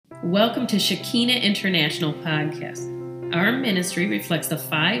Welcome to Shekinah International Podcast. Our ministry reflects the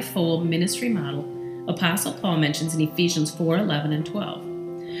five-fold ministry model Apostle Paul mentions in Ephesians 4:11 and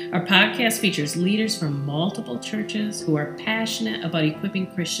 12. Our podcast features leaders from multiple churches who are passionate about equipping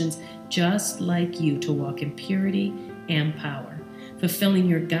Christians just like you to walk in purity and power, fulfilling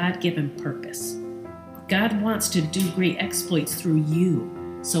your God-given purpose. God wants to do great exploits through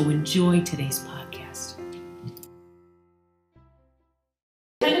you, so enjoy today's podcast.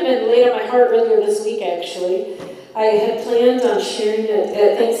 Kind of been laid on my heart earlier this week, actually. I had planned on sharing it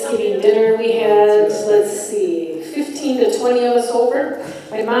at Thanksgiving dinner. We had, 15 to 20 of us over.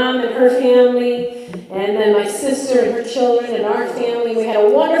 My mom and her family, and then my sister and her children and our family. We had a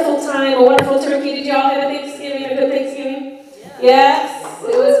wonderful time, a wonderful turkey. Did y'all have a Thanksgiving, a good Thanksgiving? Yes,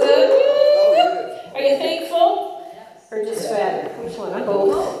 it was good. Are you thankful? Or just fat? Which one? I'm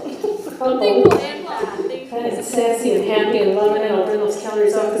both. I'm both. Kind of sassy and happy and loving it. I'll bring those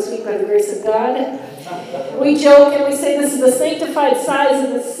calories off this week by the grace of God. We joke and we say this is the sanctified size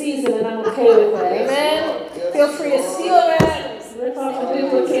of the season, and I'm okay with that. Amen? Feel free to steal that, rip off a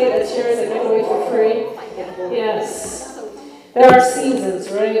duplicate, that's yours, and give away for free. Yes. There are seasons,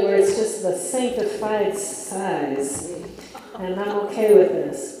 right, where it's just the sanctified size, and I'm okay with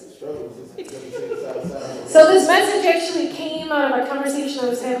this. So this message actually came out of a conversation I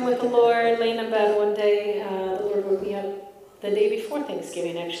was having with the Lord, laying in bed one day. The Lord woke me up the day before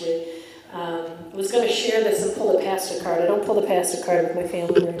Thanksgiving, actually. I was going to share this and pull the pastor card. I don't pull the pastor card with my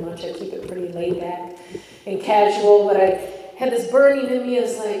family very much. I keep it pretty laid back and casual, but I had this burning in me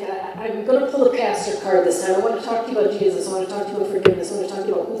as like, I'm going to pull the pastor card this time. I want to talk to you about Jesus. I want to talk to you about forgiveness. I want to talk to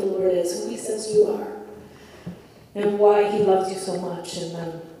you about who the Lord is, who he says you are, and why he loves you so much.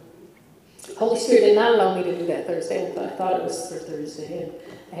 And Holy Spirit did not allow me to do that Thursday. I thought it was for Thursday, and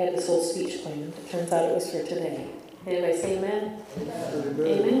I had this whole speech planned. It turns out it was for today. Anybody say amen? Amen.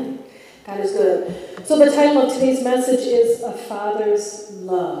 Amen. God is good. So the title of today's message is A Father's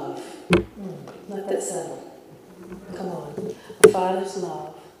Love. Let that settle. Come on. A Father's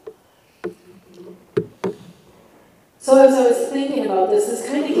Love. So as I was thinking about this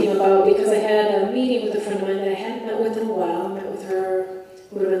kind of came about because I had a meeting with a friend of mine that I hadn't met with in a while. I met with her,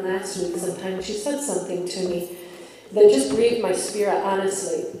 it would have been last week sometime. She said something to me that just grieved my spirit,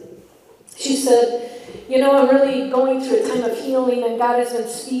 honestly. She said, you know, I'm really going through a time of healing, and God has been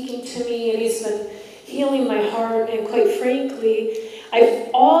speaking to me, and he's been healing my heart, and quite frankly, I've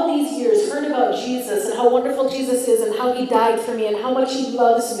all these years heard about Jesus and how wonderful Jesus is and how he died for me and how much he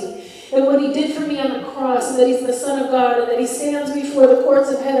loves me and what he did for me on the cross and that he's the Son of God and that he stands before the courts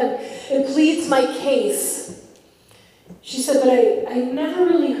of heaven and pleads my case. She said, but I never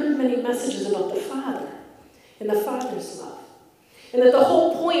really heard many messages about the Father and the Father's love. And that the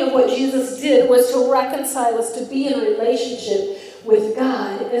whole point of what Jesus did was to reconcile us, to be in a relationship with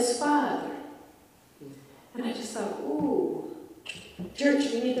God as Father. And I just thought, ooh, church,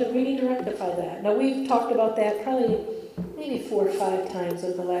 we need to rectify that. Now, we've talked about that probably maybe 4 or 5 times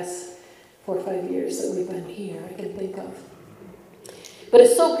over the last 4 or 5 years that we've been here, I can think of. But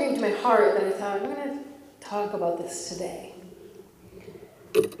it so grieved my heart that I thought, I'm going to talk about this today.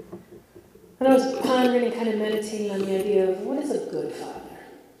 And I was pondering and kind of meditating on the idea of what is a good father?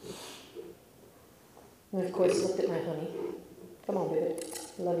 And of course, looked at my honey. Come on, baby.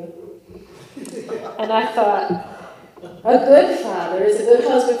 I love you. And I thought, a good father is a good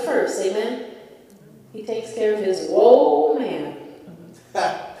husband first, amen? He takes care of his whoa man.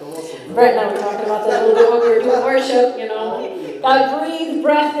 Right now we're talking about that a little bit when we were doing worship, you know. God breathed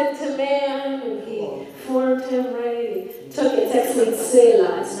breath into man, and he formed him right. He took it, it's actually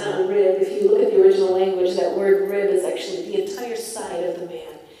selah, it's not a rib. If you look at the original language, that word rib is actually the entire side of the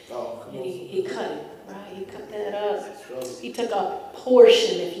man. And he cut it, right? He cut that up. He took a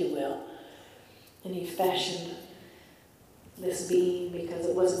portion, if you will, and he fashioned this being because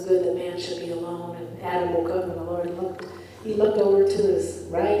it wasn't good that man should be alone. And Adam woke up and the Lord looked. He looked over to his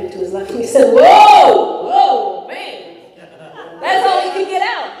right and to his left, and he said, whoa, man. That's all he could get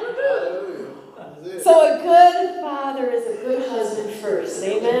out. So a good father is a good husband first.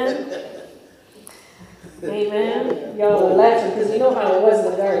 Amen? Amen? Y'all are laughing because you know how it was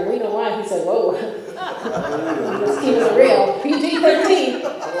in the garden. We know why he said, whoa. Just keep it real. PG-13.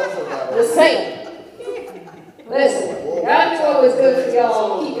 Just saying. Listen, God knew what was good for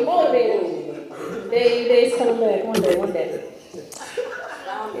y'all. Keep you motivated. Days coming back. One day.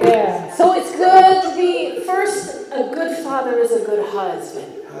 Yeah. So it's good to be, first, a good father is a good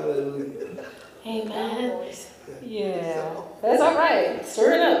husband. Hallelujah. Amen. Yeah. That's all right.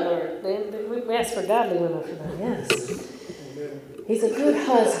 Stir it up, Lord. We ask for godly women for that. Yes. He's a good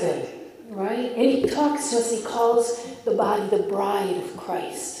husband, right? And he talks to us. He calls the body the bride of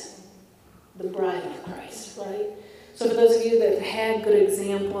Christ. the bride of Christ, right? So for those of you that have had good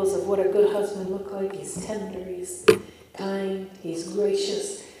examples of what a good husband looks like, he's tender, he's kind, he's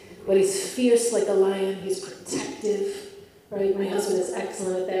gracious, but he's fierce like a lion, he's protective, right? My husband is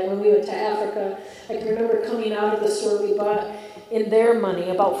excellent at that. When we went to Africa, I can remember coming out of the store, we bought in their money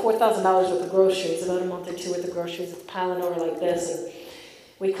about $4,000 worth of groceries, about a month or two worth of groceries, it's piling over like this, and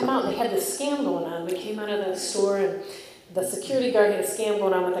we come out and they had this scam going on. We came out of the store and the security guard had a scam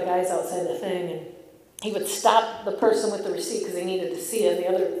going on with the guys outside the thing, and he would stop the person with the receipt because they needed to see it. The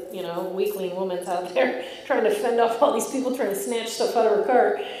other, weakling woman's out there trying to fend off all these people trying to snatch stuff out of her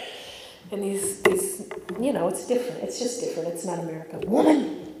car. And these, it's different. It's just different. It's not America.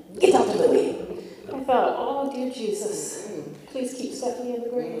 Woman, get out of the way. I thought, oh, dear Jesus, please keep Stephanie in the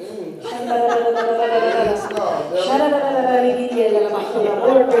grave. More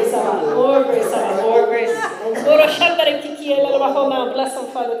grace, more grace, more grace. Bless them,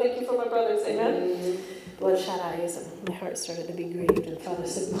 Father. Thank you for my brothers. Amen. Bloodshot eyes, and my heart started to be grieved. And Father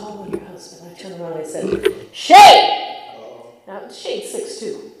said, call on your husband. I turned around and I said, Shade! Now, Shade's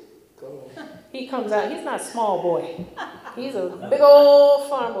 6'2". He comes out. He's not a small boy. He's a big old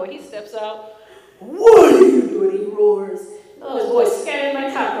farm boy. He steps out. What are you doing? He roars. Oh, this boy scattering my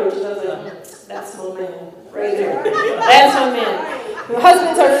cockroaches. I was like, that's my man. Right there. That's my man. Your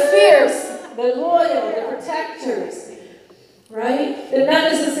husbands are fierce. They're loyal. They're protectors. Right? They're not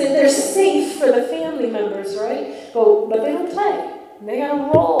necessarily, they're safe for the family members, right? But they don't play. They got a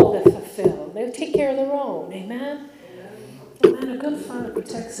role to fulfill. They take care of their own. Amen? Amen. A good father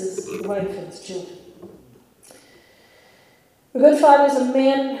protects his wife and his children. A good father is a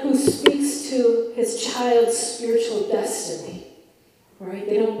man who speaks to his child's spiritual destiny. Right?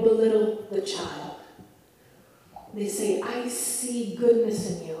 They don't belittle the child. They say, I see goodness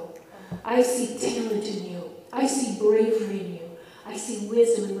in you. I see talent in you. I see bravery in you. I see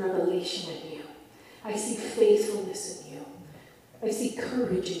wisdom and revelation in you. I see faithfulness in you. I see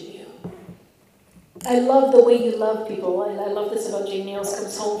courage in you. I love the way you love people. I love this about Jane Nails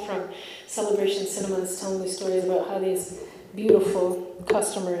comes home from Celebration Cinemas telling me stories about how these beautiful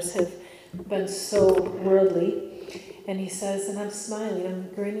customers have been so worldly. And he says, and I'm smiling,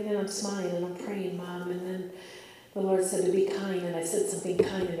 I'm grinning and I'm smiling and I'm praying, Mom. And then the Lord said to be kind, and I said something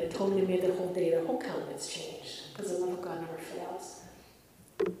kind, and it totally made their whole day, their whole countenance changed, because the love of God never fails.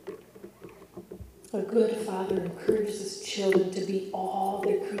 A good father encourages his children to be all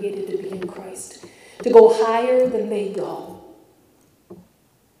they're created to be in Christ, to go higher than they go.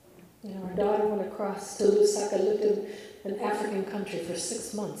 Our daughter went across to Lusaka, lived in an African country for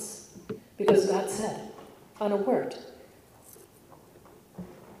 6 months, because God said, on a word.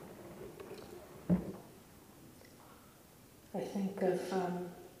 I think of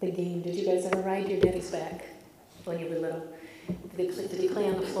the game. Did you guys ever ride your daddy's back when you were little? Did he play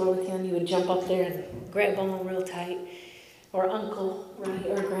on the floor with you and you would jump up there and grab on real tight? Or uncle, right?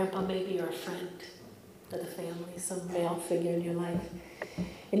 Or grandpa maybe, or a friend of the family, some male figure in your life.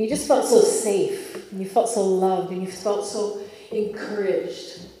 And you just felt so safe, and you felt so loved, and you felt so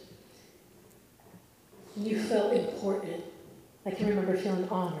encouraged. And you felt important. I can remember feeling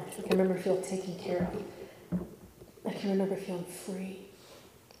honored. I can remember feeling taken care of. I can remember feeling free.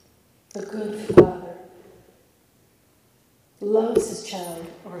 A good father loves his child,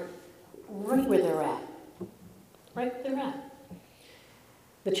 or right where they're at. Right where they're at.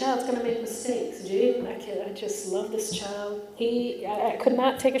 The child's going to make mistakes. Gee, I just love this child. I could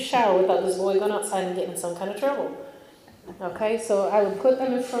not take a shower without this boy going outside and getting in some kind of trouble. Okay, so I would put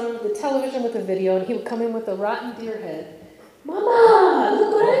them in front of the television with a video, and he would come in with a rotten deer head. Mama,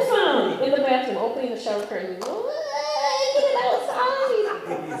 look what I found! In the bathroom, opening the shower curtain.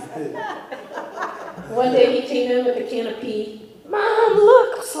 One day he came in with a can of pee. Mom,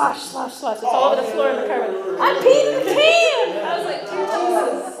 look! Slosh, slosh, slosh. It's all over the floor in the carpet. I peed in the can! I was like, dear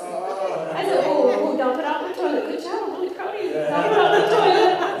Jesus. I said, oh, dump it out in the toilet. Good job, I'm really proud of you. Dump it out in the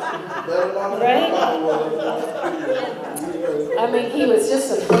toilet. Right? I mean, he was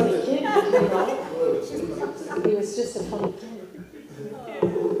just a funny kid, He was just a funny kid.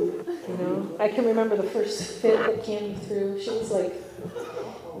 I can remember the first fit that Candy threw. She was like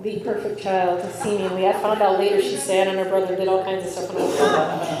the perfect child, seemingly. I found out later she sat and her brother did all kinds of stuff when I was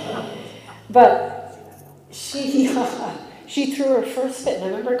young. But she threw her first fit, and I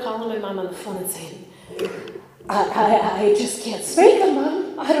remember calling my mom on the phone and saying, I just can't spank him,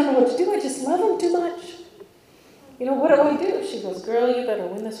 Mom. I don't know what to do. I just love him too much. What do I do? She goes, girl, you better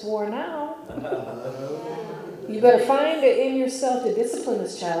win this war now. You better find it in yourself to discipline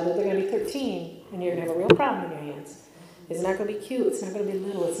this child, or they're going to be 13, and you're going to have a real problem in your hands. It's not going to be cute. It's not going to be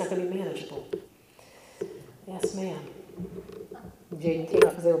little. It's not going to be manageable. Yes, ma'am. Jaden came out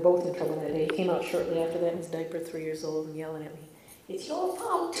because they were both in trouble that day. He came out shortly after that in his diaper, 3 years old, and yelling at me, "It's your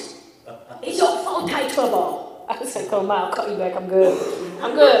fault. It's your fault I trouble." I was like, "Oh, Ma, I'll call you back. I'm good.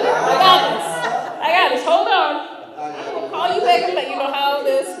 I'm good. I got this. I got this. Hold on. I'm going to call you back and let you know how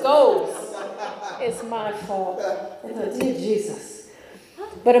this goes. It's my fault." And I dear Jesus.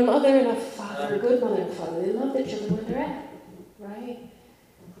 But a mother and a father, a good mother and father, they love their children where they're at, right?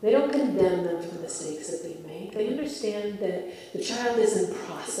 They don't condemn them for the mistakes that they make. They understand that the child is in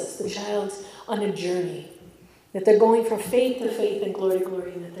process. The child's on a journey. That they're going from faith to faith and glory to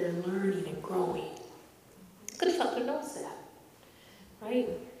glory, and that they're learning and growing. A good father knows that, right?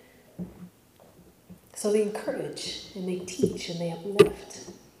 So they encourage, and they teach, and they uplift,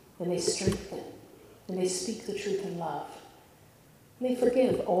 and they strengthen, and they speak the truth in love. And they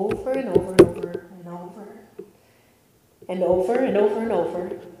forgive over and over and over and over and over and over and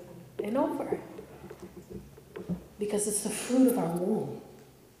over and over. Because it's the fruit of our womb.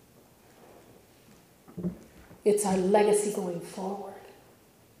 It's our legacy going forward.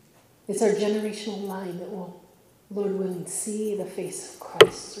 It's our generational line that will, Lord willing, see the face of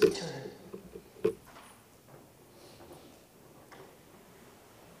Christ's return.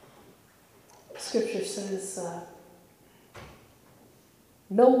 Scripture says,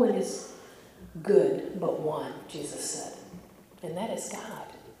 no one is good but one, Jesus said. And that is God.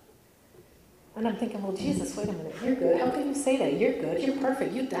 And I'm thinking, well, Jesus, wait a minute, you're good. How can you say that? You're good. You're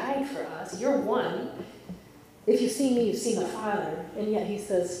perfect. You died for us. You're one. If you've seen me, you've seen the Father. And yet he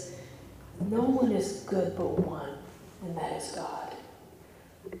says, no one is good but one, and that is God.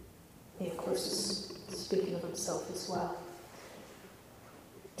 He, of course, is speaking of himself as well.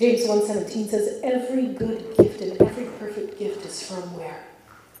 James 1:17 says, every good gift and every perfect gift is from where?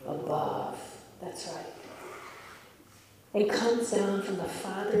 Above. That's right. And comes down from the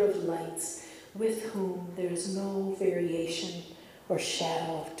Father of lights, with whom there is no variation or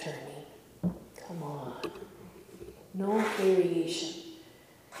shadow of turning. Come on. No variation.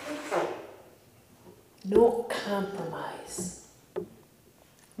 No compromise.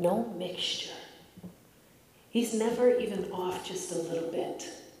 No mixture. He's never even off just a little bit.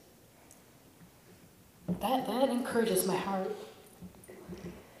 That encourages my heart.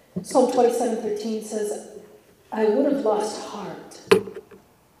 Psalm 27:13 says, I would have lost heart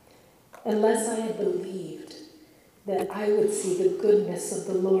unless I had believed that I would see the goodness of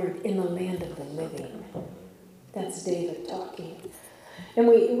the Lord in the land of the living. That's David talking. And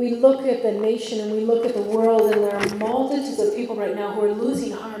we look at the nation and we look at the world, and there are multitudes of people right now who are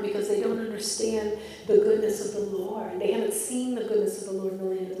losing heart because they don't understand the goodness of the Lord. They haven't seen the goodness of the Lord in the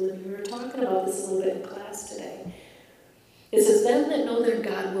land of the living. We were talking about this a little bit in class today. It says, them that know their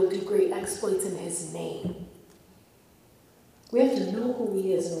God will do great exploits in his name. We have to know who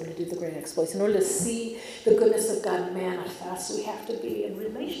he is in order to do the great exploits. In order to see the goodness of God manifest, we have to be in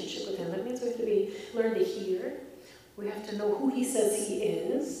relationship with him. That means we have to learn to hear. We have to know who he says he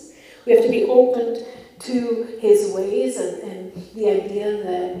is. We have to be open to his ways and the idea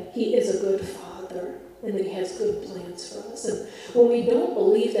that he is a good father and that he has good plans for us. And when we don't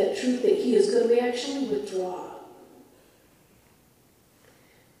believe that truth, that he is good, we actually withdraw.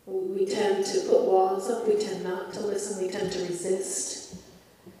 We tend to put walls up. We tend not to listen. We tend to resist.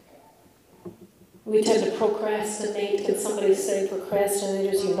 We tend to procrastinate. Can somebody say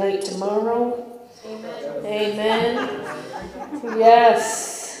procrastinators unite tomorrow? Amen. Amen.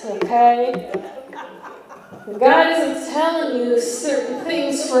 Yes. Okay. God isn't telling you certain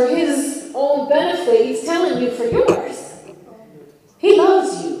things for his own benefit. He's telling you for yours. He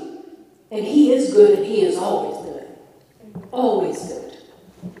loves you. And he is good, and he is always good. Always good.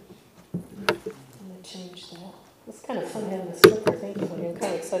 It's kind of fun having this clicker, thank you, when you're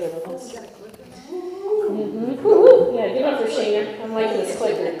kind of excited about this. Mm-hmm. Yeah, give it up for Shana. I'm liking this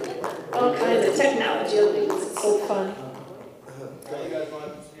clicker. All kinds of technology. It's so fun. So you guys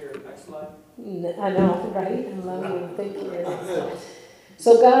want to see your next slide? I know, right? I love you. Thank you.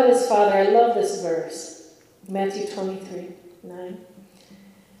 So God is Father. I love this verse. Matthew 23:9.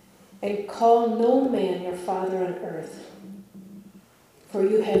 And call no man your father on earth, for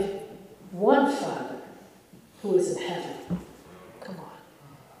you have one Father who is in heaven. Come on.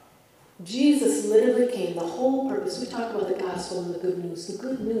 Jesus literally came, the whole purpose. We talk about the gospel and the good news. The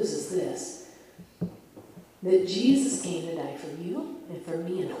good news is this, that Jesus came to die for you and for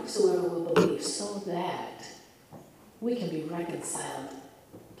me and whosoever will believe, so that we can be reconciled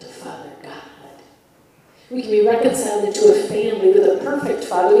to Father God. We can be reconciled into a family with a perfect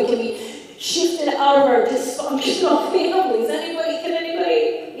Father. We can be shifted out of our dysfunctional families.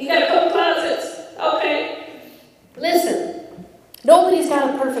 Anybody? You got a couple closets? Okay. Listen, nobody's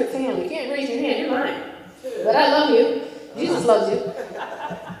got a perfect family. You can't raise your hand, you're mine. But I love you. Jesus loves you.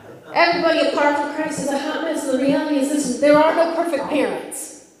 Everybody apart from Christ is a hot mess. And the reality is this: there are no perfect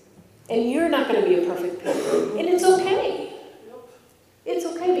parents. And you're not going to be a perfect parent. And it's okay. It's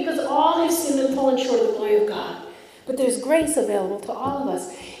okay because all have sinned and fallen short of the glory of God. But there's grace available to all of us.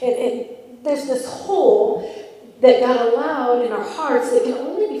 And there's this hole that God allowed in our hearts that can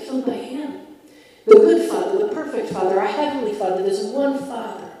only be filled by Him. The good Father, the perfect Father, our Heavenly Father. There's one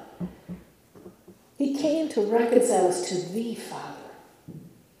Father. He came to reconcile us to the Father.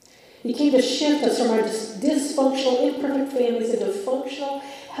 He came to shift us from our dysfunctional, imperfect families into a functional,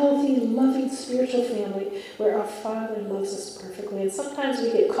 healthy, loving, spiritual family where our Father loves us perfectly. And sometimes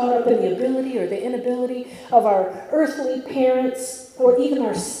we get caught up in the ability or the inability of our earthly parents or even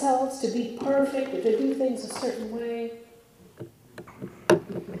ourselves to be perfect or to do things a certain way.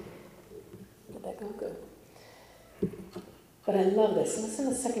 Did that go good? But I love this. Listen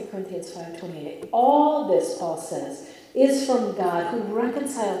to 2 Corinthians 5:28. All this, Paul says, is from God who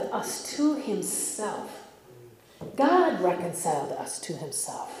reconciled us to Himself. God reconciled us to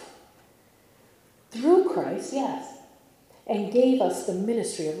Himself. Through Christ, yes. And gave us the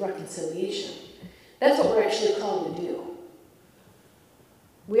ministry of reconciliation. That's what we're actually called to do.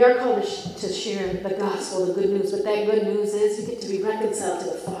 We are called to share the gospel, the good news. But that good news is you get to be reconciled to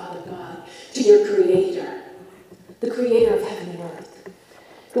the Father God, to your Creator. The Creator of heaven and earth.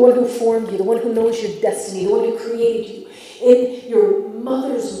 The one who formed you, the one who knows your destiny, the one who created you in your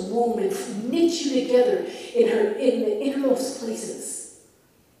mother's womb and knit you together in the innermost places.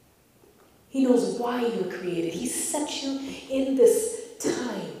 He knows why you were created. He set you in this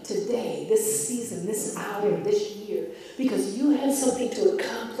time, today, this season, this hour, this year, because you have something to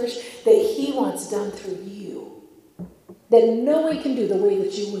accomplish that He wants done through you, that no one can do the way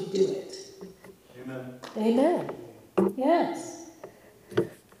that you would do it. Amen. Amen. Yes.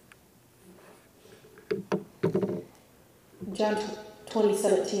 John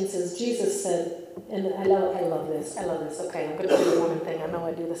 20:17 says, Jesus said, and I love this. Okay, I'm going to do the woman thing. I know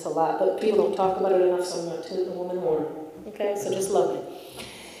I do this a lot, but people don't talk about it enough, so I'm going to toot the woman horn. Okay, so just love me.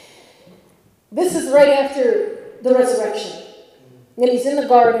 This is right after the resurrection. And He's in the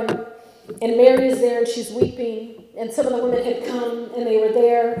garden, and Mary is there, and she's weeping. And some of the women had come, and they were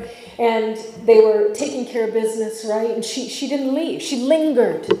there, and they were taking care of business, right? And she didn't leave. She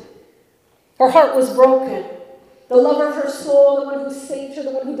lingered. Her heart was broken. The lover of her soul, the one who saved her,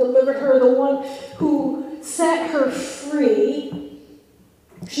 the one who delivered her, the one who set her free.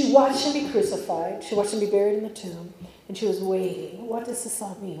 She watched Him be crucified. She watched Him be buried in the tomb. And she was waiting. What does this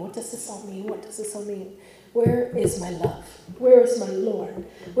all mean? What does this all mean? What does this all mean? Where is my love? Where is my Lord?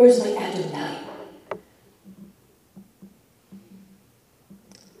 Where is my Adonai?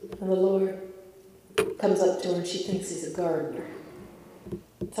 And the Lord comes up to her and she thinks He's a gardener.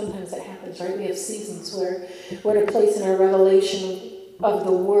 Sometimes that happens, right? We have seasons where we're at a place in our revelation of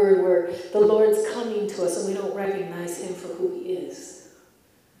the Word where the Lord's coming to us and we don't recognize Him for who He is.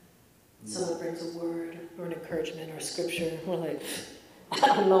 Someone brings a word or an encouragement or a scripture and we're like, I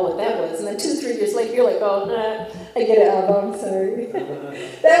don't know what that was. And then 2-3 years later, you're like, oh, I get it, Abba, I'm sorry.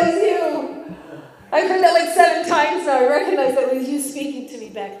 That was you. I've heard that like 7 times now. I recognize that was you speaking to me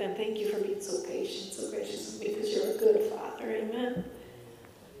back then. Thank you for being so patient, so gracious with me, because you're a good Father. Amen.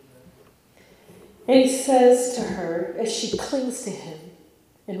 And He says to her, as she clings to Him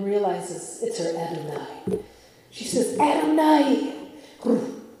and realizes it's her Adonai, she says, Adonai!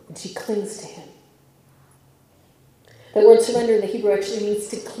 And she clings to Him. The word surrender in the Hebrew actually means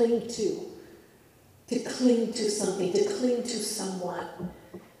to cling to something, to cling to someone.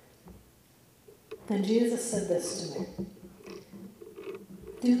 And Jesus said this to me,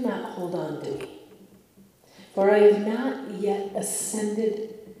 do not hold on to me, for I have not yet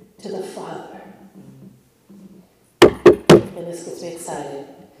ascended to the Father. And this gets me excited.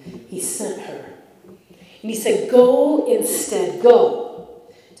 He sent her. And He said, go instead, go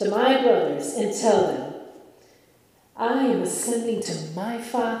to my brothers and tell them, I am ascending to my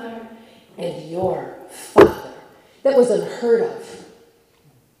Father and your Father. That was unheard of.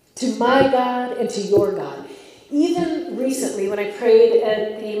 To my God and to your God. Even recently, when I prayed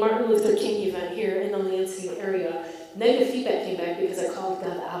at the Martin Luther King event here in the Lansing area, negative feedback came back because I called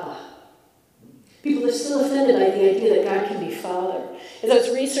God Abba. People are still offended by the idea that God can be Father. As I was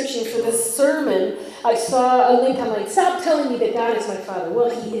researching for this sermon, I saw a link. I'm like, stop telling me that God is my Father.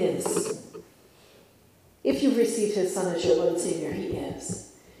 Well, He is. If you've received His Son as your Lord and Savior, He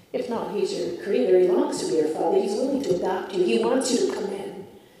is. If not, He's your Creator. He longs to be your Father. He's willing to adopt you. He wants you to come in.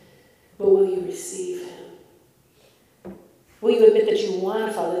 But will you receive Him? Will you admit that you want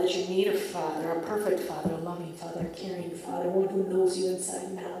a Father, that you need a Father, a perfect Father, a loving Father, a caring Father, one who knows you inside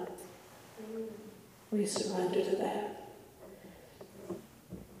and out? Will you surrender to that?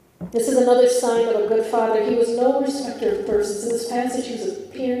 This is another sign of a good father. He was no respecter of persons. In this passage, he was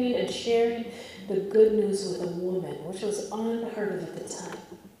appearing and sharing the good news with a woman, which was unheard of at the time.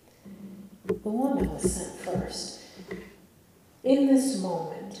 The woman was sent first. In this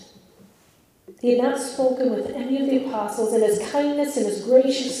moment, he had not spoken with any of the apostles. In his kindness and his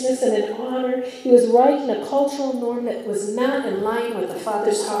graciousness and in honor, he was right in a cultural norm that was not in line with the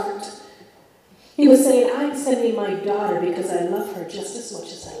Father's heart. He was saying, I'm sending my daughter because I love her just as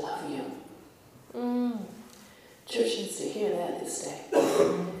much as I love you. Church needs to hear that this day.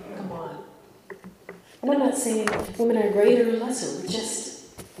 Come on. And I'm not saying women are greater or lesser. We're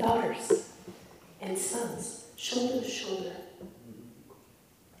just daughters and sons, shoulder to shoulder.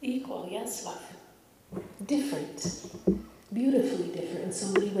 Equal, yes, love. Different. Beautifully different in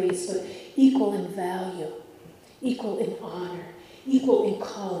so many ways, but equal in value, equal in honor, equal in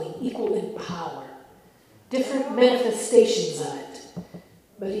calling, equal in power. Different manifestations of it,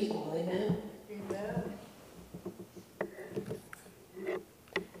 but equal. Amen?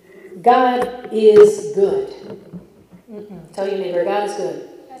 God is good. Tell your neighbor, God is good.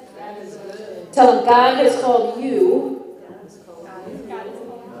 Tell him, God has called you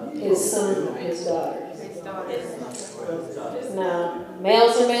his son or his daughter. Now,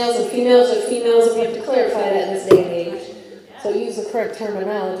 males are males and females are females, and we have to clarify that in this day and age. So use the correct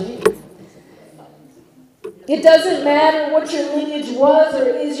terminology. It doesn't matter what your lineage was or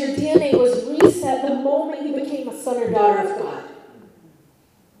is, your DNA was reset the moment you became a son or daughter of God.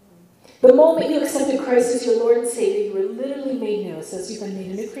 The moment you accepted Christ as your Lord and Savior, you were literally made new. It says you've been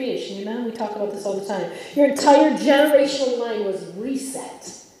made a new creation. Amen? We talk about this all the time. Your entire generational line was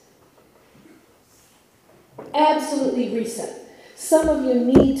reset. Absolutely reset. Some of you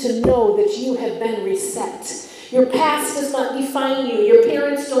need to know that you have been reset. Your past does not define you. Your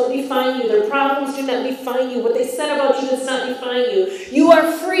parents don't define you. Their problems do not define you. What they said about you does not define you. You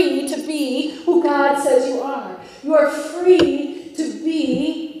are free to be who God says you are. You are free to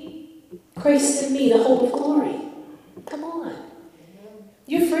be Christ in me, the hope of glory. Come on.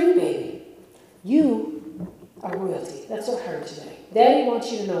 You're free, baby. You are royalty. That's what I heard today. Daddy wants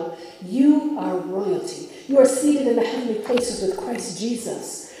you to know you are royalty. You are seated in the heavenly places with Christ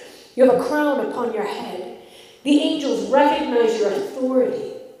Jesus. You have a crown upon your head. The angels recognize your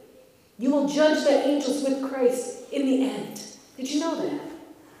authority. You will judge the angels with Christ in the end. Did you know that?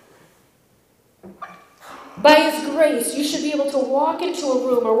 By his grace, you should be able to walk into a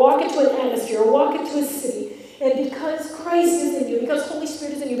room or walk into an atmosphere or walk into a city. And because Christ is in you, because Holy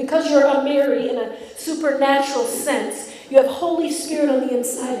Spirit is in you, because you're a Mary in a supernatural sense, you have Holy Spirit on the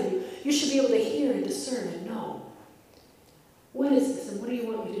inside of you, you should be able to hear and discern and know. What is this and what do you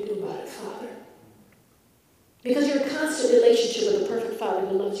want me to do about it, Father? Because you're in a constant relationship with a perfect Father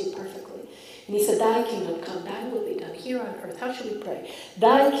who loves you perfectly. And he said, thy kingdom come, thy will be done here on earth. How should we pray?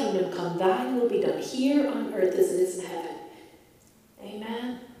 Thy kingdom come, thy will be done here on earth as it is in heaven.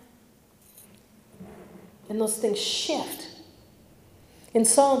 Amen? And those things shift. In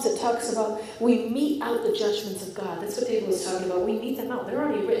Psalms it talks about we mete out the judgments of God. That's what David was talking about. We mete them out. They're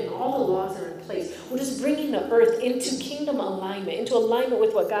already written. All the laws are in place. We're just bringing the earth into kingdom alignment, into alignment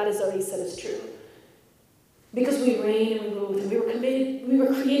with what God has already said is true. Because we reign and we rule with him. We were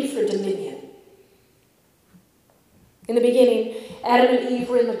created for dominion. In the beginning, Adam and Eve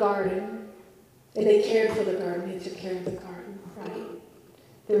were in the garden, and they cared for the garden. They took care of the garden, right?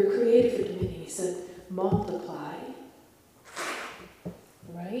 They were created for dominion. He said, multiply,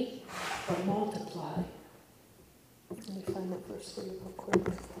 right? Or multiply. Let me find that verse for you real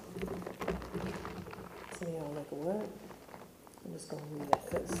quick. Some of y'all are like, what? I'm just going to read it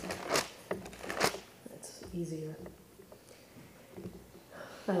because it's easier.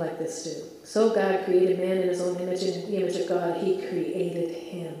 I like this too. So God created man in his own image. In the image of God, he created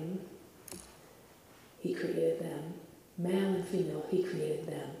him. He created them. Male and female, he created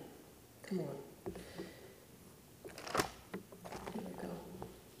them. Come on. Here we go.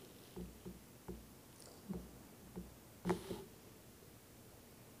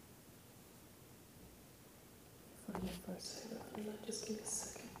 Find that verse. Just give me a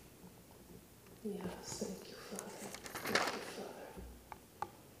second. Yes, thank you, Father. Thank you, Father.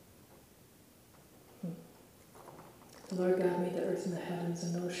 The Lord God made the earth and the heavens,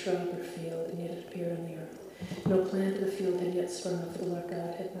 and no shrub or field, and yet it appeared on the earth. No plant of the field had yet sprung up, for the Lord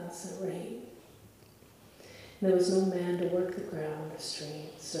God had not sent rain. And there was no man to work the ground or strain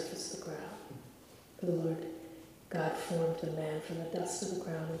the surface of the ground. For the Lord God formed the man from the dust of the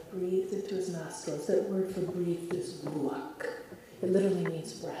ground and breathed into his nostrils. That word for breathed is ruach. It literally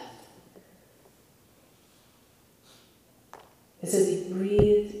means breath. It says he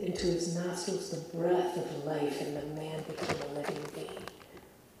breathed into his nostrils the breath of life, and the man became a living being.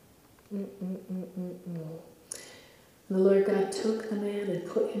 The Lord God took the man and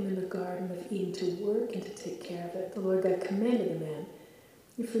put him in the Garden of Eden to work and to take care of it. The Lord God commanded the man,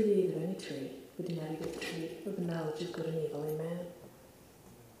 "You're free to eat of any tree, but do not eat of the tree of the knowledge of good and evil." Amen.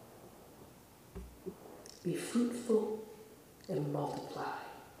 Be fruitful and multiply.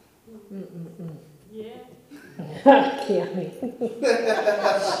 Yeah. Cammy.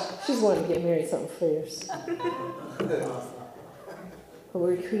 She's wanting to get married something fierce. But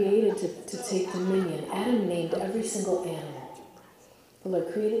we're created to take dominion. Adam named every single animal. The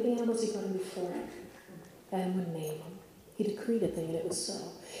Lord created the animals he put him before. Adam would name them. He decreed a thing, and it was so.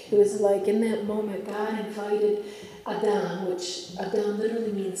 It was like in that moment, God invited Adam, which Adam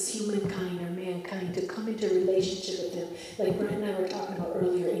literally means humankind or mankind, to come into relationship with him, like Brent and I were talking about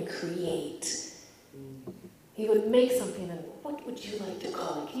earlier, and create. He would make something, and what would you like to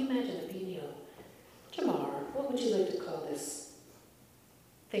call it? Can you imagine it being you? Jamar, what would you like to call this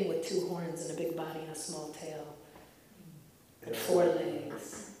thing with 2 horns and a big body and a small tail and 4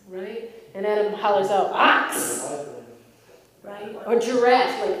 legs, right? And Adam hollers out, "Ox!" Right? Or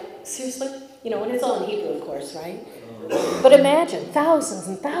giraffe, like, seriously? And it's all in Hebrew, of course, right? But imagine thousands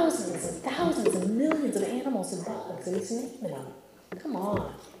and thousands and thousands and millions of animals and bugs, and he's naming them. Come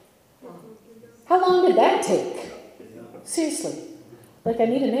on. How long did that take? Seriously. Like, I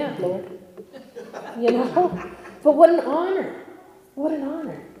need a nap, Lord. But what an honor. What an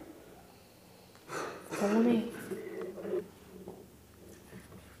honor. Follow me.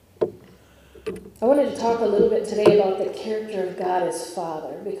 I wanted to talk a little bit today about the character of God as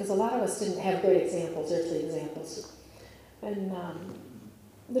Father, because a lot of us didn't have great examples, earthly examples. And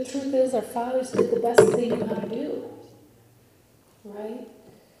the truth is, our fathers did the best they knew how to do. Right?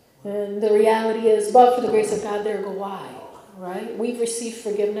 And the reality is, but for the grace of God, there go I. Right? We've received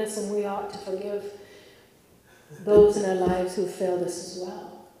forgiveness, and we ought to forgive those in our lives who failed us as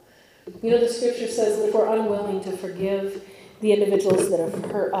well. The scripture says that if we're unwilling to forgive the individuals that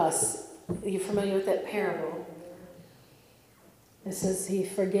have hurt us, you're familiar with that parable? It says he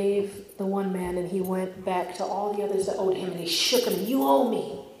forgave the one man, and he went back to all the others that owed him, and he shook them. "You owe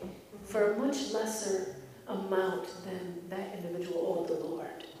me," for a much lesser amount than that individual owed the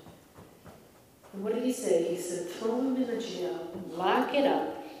Lord. And what did he say? He said, "Throw him in the jail, lock it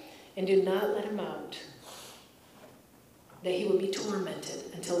up, and do not let him out, that he will be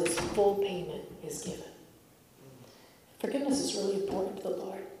tormented until his full payment is given." Forgiveness is really important to the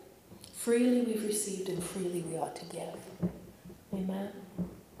Lord. Freely we've received, and freely we ought to give. Amen.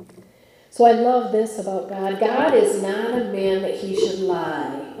 So I love this about God. God is not a man that he should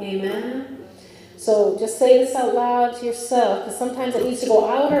lie. Amen. So just say this out loud to yourself, because sometimes it needs to go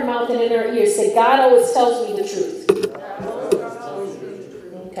out our mouth and in our ears. Say, "God always tells me the truth."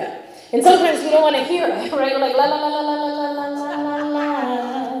 Okay. And sometimes we don't want to hear it, right? We're like, la la la la la la la la la la.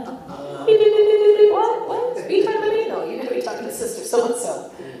 What? Are you talking to me? No, you're going to be talking to sister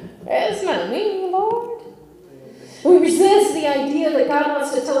so-and-so. It's not me, Lord. We resist the idea that God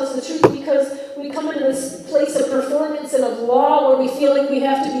wants to tell us the truth because we come into this place of performance and of law where we feel like we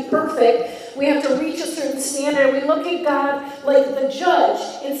have to be perfect. We have to reach a certain standard. We look at God like the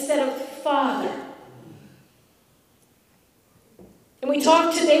judge instead of Father. And we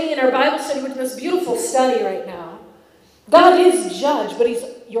talk today in our Bible study with this beautiful study right now. God is judge, but he's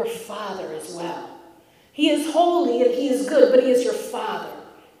your Father as well. He is holy and he is good, but he is your Father.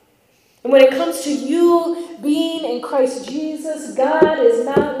 And when it comes to you being in Christ Jesus, God is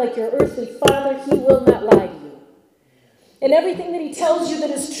not like your earthly father. He will not lie to you. And everything that he tells you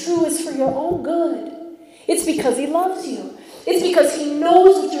that is true is for your own good. It's because he loves you. It's because he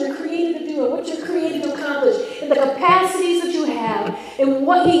knows what you were created to do and what you're created to accomplish and the capacities that you have and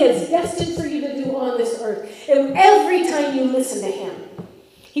what he has destined for you to do on this earth. And every time you listen to him,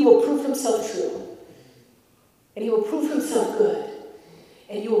 he will prove himself true. And he will prove himself good.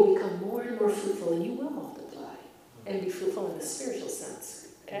 And you will become more and more fruitful, and you will multiply and be fruitful in the spiritual sense.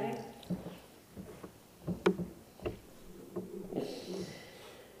 Okay?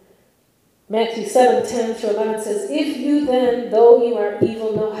 Matthew 7:10-11 says, "If you then, though you are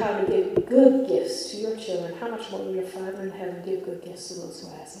evil, know how to give good gifts to your children, how much more will your Father in heaven give good gifts to those who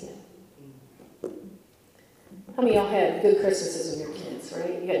ask him?" How many of y'all had good Christmases with your kids,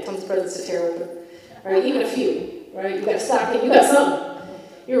 right? You got tons of presents to tear open, right? Even a few, right? You got a stocking, you got something.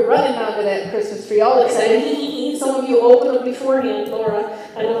 You're running onto that Christmas tree all excited. Some of you opened them beforehand. Laura,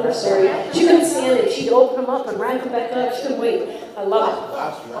 I know her story. She couldn't stand it. She'd open them up and wrap them back up. She couldn't wait. I love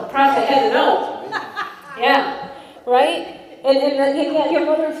it. A prophet had to know. Yeah, right? And yet your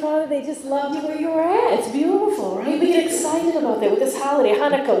mother and father, they just love you where you were at. It's beautiful, right? We get excited about that with this holiday,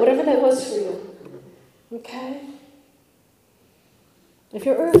 Hanukkah, whatever that was for you. Okay? If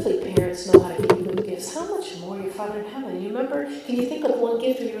your earthly parents know how to give you good gifts, how much more your Father in heaven? You remember, can you think of one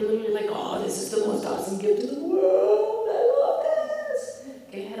gift where you're literally like, oh, this is the most awesome gift in the world. I love this.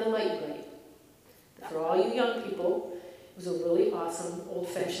 Okay, it had a light bright. For all you young people, it was a really awesome,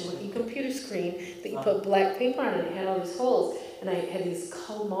 old-fashioned looking computer screen that you put black paper on and it had all these holes. And I had these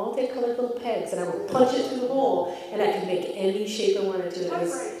multicolored little pegs, and I would punch it through the hole, and I could make any shape I wanted to. It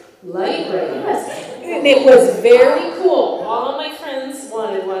was light bright, yes. And it was very cool. All of my friends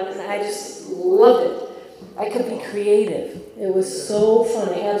wanted one, and I just loved it. I could be creative. It was so fun.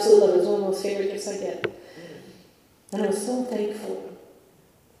 I absolutely loved it. It was one of the most favorite gifts I get. And I was so thankful.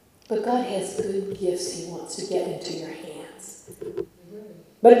 But God has good gifts He wants to get into your hands.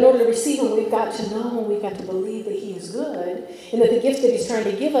 But in order to receive them, we've got to know, we've got to believe that He is good, and that the gift that He's trying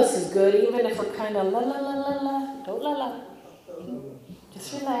to give us is good, even if we're kind of la. Don't la.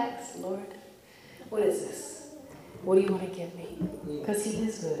 Just relax, Lord. What is this? What do you want to give me? Because He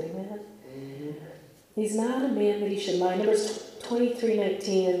is good, amen? He's not a man that He should lie. Numbers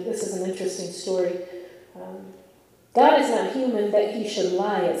 23:19, and this is an interesting story. God is not human that He should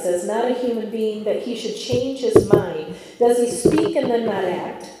lie, it says. Not a human being that He should change His mind. Does He speak and then not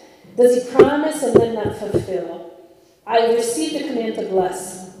act? Does He promise and then not fulfill? I received a command to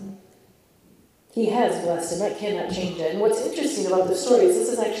bless. He has blessed, and that cannot change it. And what's interesting about the story is this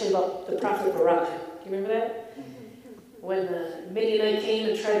is actually about the prophet Barak. Do you remember that? When the Midianite came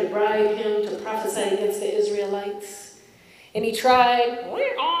and tried to bribe him to prophesy against the Israelites. And he tried.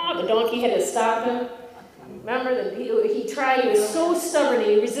 The donkey had to stop him. Remember that he tried. He was so stubborn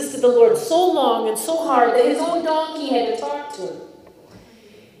and he resisted the Lord so long and so hard that his own donkey had to talk to him.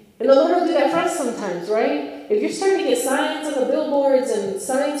 And the Lord will do that for us sometimes, right? If you're starting to get signs on the billboards and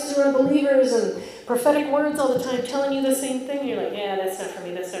signs through unbelievers and prophetic words all the time telling you the same thing, you're like, yeah, that's not for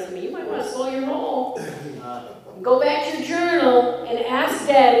me, that's not for me. You might want to slow your roll. Go back to your journal and ask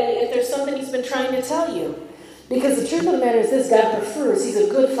Daddy if there's something He's been trying to tell you. Because the truth of the matter is this, God prefers, He's a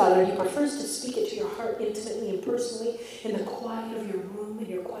good Father, and He prefers to speak it to your heart intimately and personally in the quiet of your room and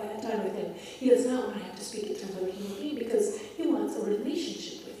your quiet time with Him. He does not want to have to speak it through another human being because He wants a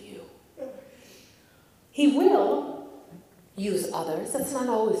relationship with you. He will use others. That's not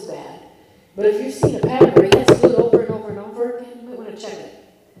always bad. But if you're seeing a pattern where He has to do it over and over and over again, you might want to check it.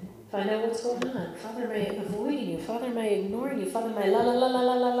 Find out what's going on. Father, am I avoiding you? Father, am I ignoring you? Father, am I la.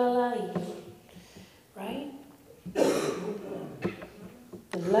 Right?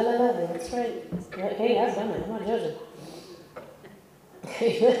 La, that's right. Hey, I've done it. I'm not judging.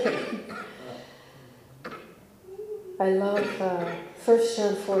 I love 1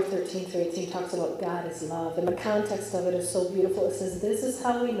 John 4:13-18 talks about God is love. And the context of it is so beautiful. It says, this is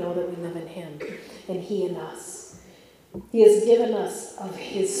how we know that we live in Him and He in us. He has given us of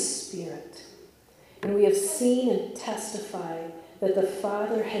His Spirit. And we have seen and testified that the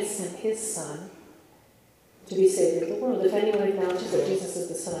Father has sent His Son to be Savior of the world. If anyone acknowledges that Jesus is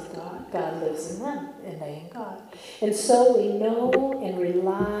the Son of God, God lives in them, and they in God. And so we know and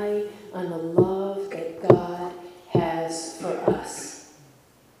rely on the love that God has for us.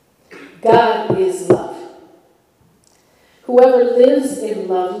 God is love. Whoever lives in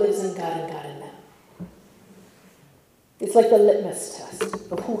love lives in God and God in them. It's like the litmus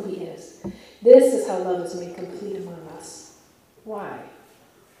test of who He is. This is how love is made complete among us. Why?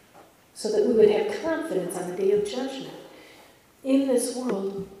 So that we would have confidence on the day of judgment. In this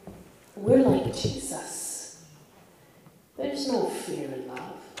world, we're like Jesus. There's no fear in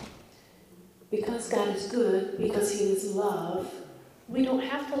love. Because God is good, because He is love, we don't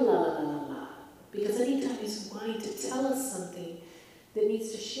have to la. Because anytime He's wanting to tell us something that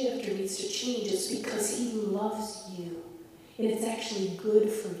needs to shift or needs to change, it's because He loves you. And it's actually good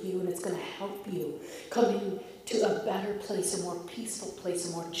for you, and it's going to help you come into a better place, a more peaceful place,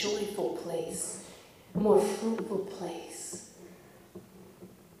 a more joyful place, a more fruitful place.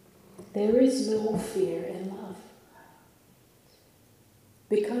 There is no fear in love.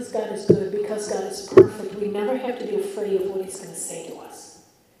 Because God is good, because God is perfect, we never have to be afraid of what He's going to say to us.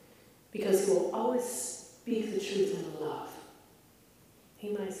 Because He will always speak the truth in love. He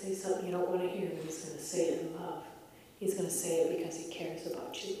might say something you don't want to hear, but He's going to say it in love. He's going to say it because He cares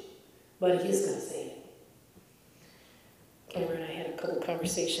about you. But He is going to say it. Cameron and I had a couple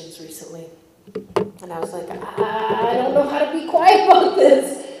conversations recently. And I was like, I don't know how to be quiet about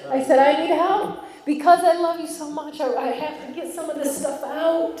this. I said, I need help. Because I love you so much, I have to get some of this stuff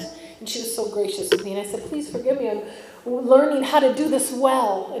out. And she was so gracious with me. And I said, please forgive me. I'm learning how to do this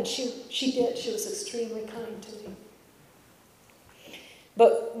well. And she did. She was extremely kind to me.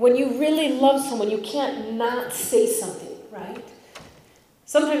 But when you really love someone, you can't not say something, right?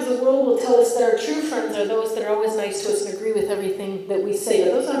 Sometimes the world will tell us that our true friends are those that are always nice to us and agree with everything that we say,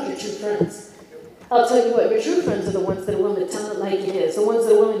 but those aren't your true friends. I'll tell you what, your true friends are the ones that are willing to tell it like it is, the ones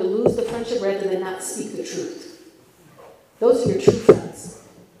that are willing to lose the friendship rather than not speak the truth. Those are your true friends.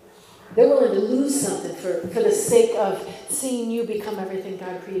 They're willing to lose something for the sake of seeing you become everything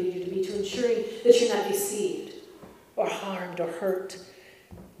God created you to be, to ensuring that you're not deceived or harmed or hurt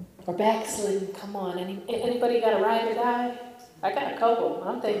or backslidden. Come on, anybody got a ride or die? I got a couple.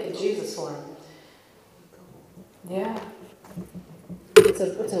 I'm thanking Jesus for them. Yeah. It's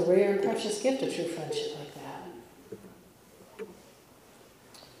a rare and precious gift, a true friendship like that.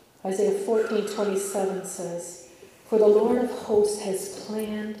 Isaiah 14:27 says, "For the Lord of hosts has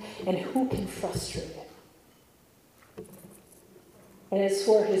planned, and who can frustrate it? And as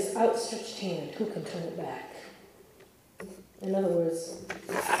for his outstretched hand, who can turn it back?" In other words,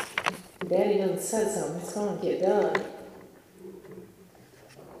 Daddy done said something, it's going to get done.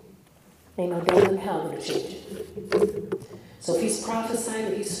 Ain't no devil in hell going to change it. So if he's prophesying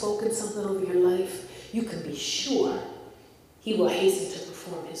or he's spoken something over your life, you can be sure he will hasten to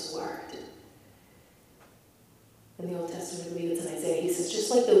perform his word. In the Old Testament, I believe it's in Isaiah, he says,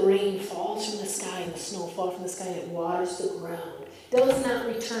 just like the rain falls from the sky and the snow falls from the sky and it waters the ground, does not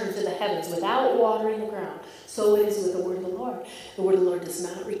return to the heavens without watering the ground, so it is with the word of the Lord. The word of the Lord does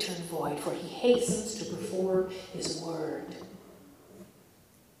not return void, for he hastens to perform his word.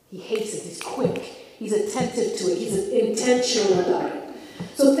 He hastens, he's quick, he's attentive to it, he's intentional about it.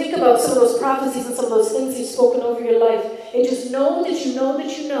 So think about some of those prophecies and some of those things he's spoken over your life, and just know that you know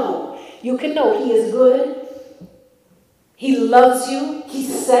that you know. You can know he is good, he loves you, he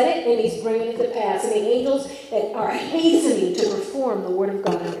said it, and he's bringing it to pass. And the angels are hastening to perform the word of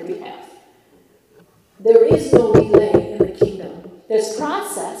God on your behalf. There is no delay in the kingdom. There's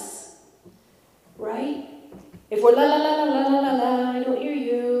process, right? If we're la la la la la la la la, I don't hear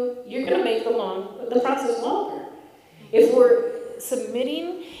you, you're going to make the process longer. If we're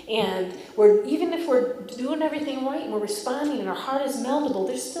submitting and even if we're doing everything right and we're responding and our heart is meldable,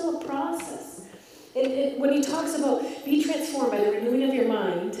 there's still a process. When he talks about be transformed by the renewing of your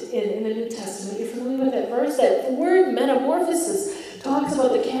mind in the New Testament, you're familiar with that verse? That word metamorphosis talks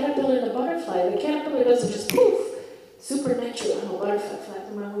about the caterpillar and the butterfly. The caterpillar doesn't just poof, supernatural, I'm a butterfly,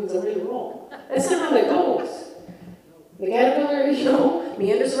 flapping my wings, I'm ready to roll. That's not how that goes. The caterpillar,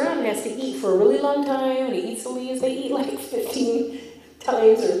 meanders around and has to eat for a really long time, and he eats the leaves. They eat like 15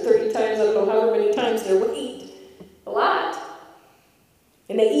 times or 30 times, I don't know however many times their weight. A lot.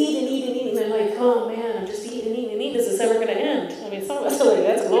 And they eat and eat and eat, and they're like, oh man, I'm just eating and eating and eating. Is this ever going to end? I mean, some of us are like,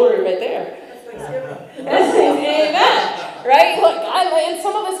 that's glory right there. That's amen. Right? Look, and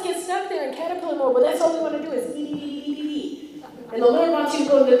some of us get stuck there in caterpillar mode, but that's all we want to do is eat. And the Lord wants you to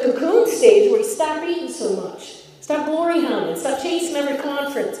go to the cocoon stage where you stop eating so much. Stop glory hounding. Stop chasing every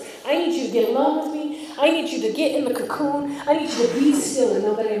conference. I need you to get along with me. I need you to get in the cocoon. I need you to be still and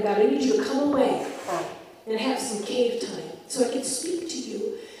know that I am God. I need you to come away and have some cave time so I can speak to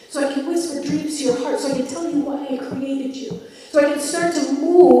you, so I can whisper dreams to your heart, so I can tell you why I created you, so I can start to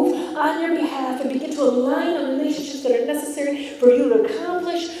move on your behalf and begin to align on relationships that are necessary for you to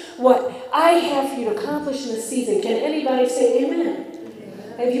accomplish what I have for you to accomplish in this season. Can anybody say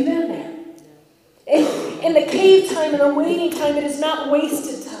amen? Have you been there? In the cave time and the waiting time, it is not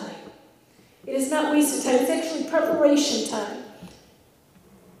wasted time. It is not wasted time. It's actually preparation time.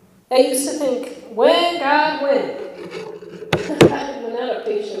 I used to think, when, God, when? I'm not a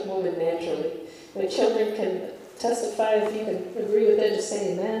patient woman naturally. My children can testify. If you can agree with that, just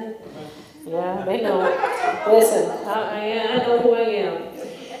say amen. Yeah, they know. Listen, I know who I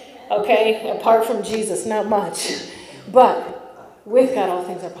am. Okay, apart from Jesus, not much. But with God, all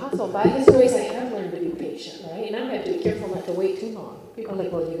things are possible. By His grace, I have learned to be patient, right? And I have to be careful not to wait too long. People are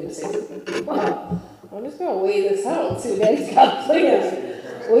like, well, you're going to say something. Well, I'm just going to wait this out and see what Daddy's got plans.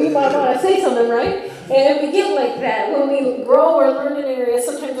 Well, you might want to say something, right? And we get like that. When we grow or learn an area,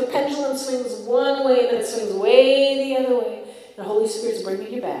 sometimes the pendulum swings one way and then it swings way the other way. The Holy Spirit's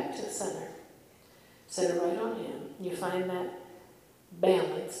bringing you back to the center. Set it right on Him. You find that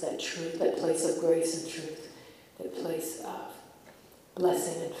balance, that truth, that place of grace and truth, that place of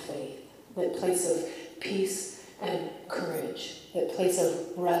blessing and faith, that place of peace and courage, that place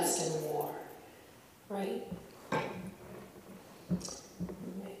of rest and war. Right?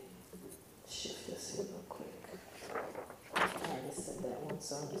 Shift this here real quick. I already said that one,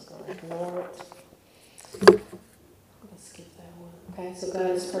 so I'm just going to ignore it. Let's skip that one. Okay, so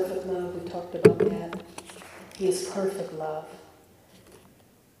God is perfect love. We talked about that. He is perfect love.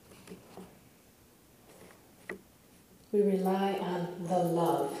 We rely on the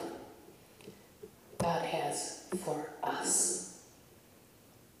love God has for us.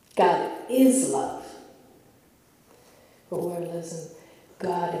 God is love. For whoever lives in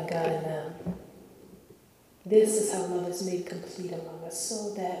God and God in them. This is how love is made complete among us,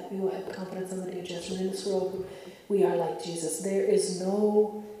 so that we will have confidence in the day of judgment. In this world, we are like Jesus. There is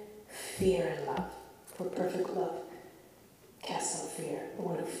no fear in love, for perfect love casts out fear. The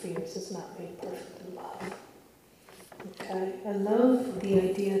one who fears is not made perfect in love. Okay? I love the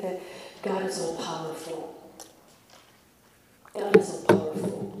idea that God is all powerful. God is all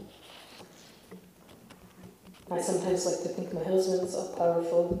powerful. I sometimes like to think my husband's all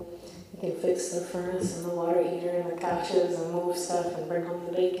powerful. He can fix the furnace and the water heater and the couches and move stuff and bring home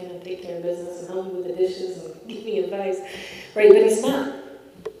the bacon and take care of business and help me with the dishes and give me advice. Right? But he's not.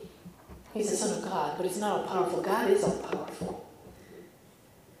 He's the Son of God, but he's not all powerful. God is all powerful.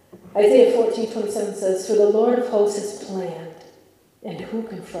 Isaiah 14:27 says, "For the Lord of hosts has planned, and who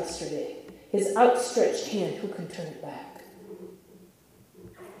can frustrate it? His outstretched hand, who can turn it back?"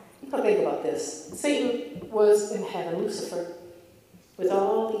 Now think about this. Satan was in heaven, Lucifer, with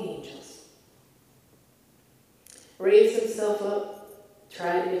all the angels. Raised himself up,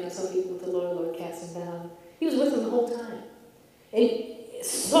 tried to make himself equal with the Lord cast him down. He was with them the whole time. And he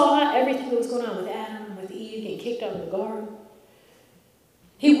saw everything that was going on with Adam and with Eve getting kicked out of the garden.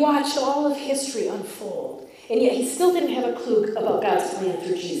 He watched all of history unfold. And yet he still didn't have a clue about God's plan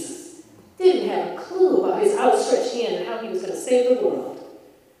through Jesus. Didn't have a clue about his outstretched hand and how he was going to save the world.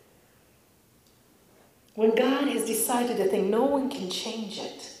 When God has decided a thing, no one can change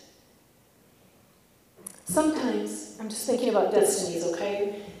it. Sometimes, I'm just thinking about destinies,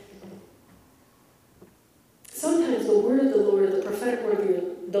 okay? Sometimes the word of the Lord, the prophetic word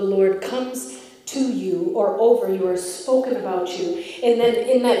of the Lord comes to you or over you or spoken about you. And then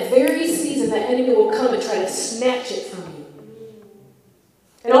in that very season, the enemy will come and try to snatch it from you.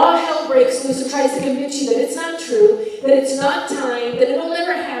 And all hell breaks loose and tries to convince you that it's not true, that it's not time, that it'll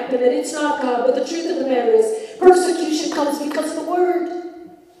never happen, that it's not God. But the truth of the matter is, persecution comes because of the word.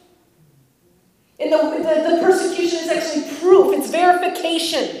 And the persecution is actually proof. It's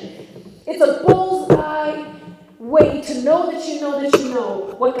verification. It's a bullseye way to know that you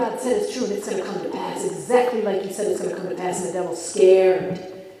know what God said is true and it's going to come to pass exactly like he said it's going to come to pass, and the devil's scared.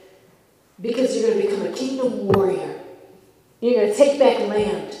 Because you're going to become a kingdom warrior. You're going to take back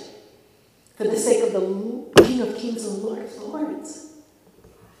land for the sake of the King of Kings and Lord of Lords.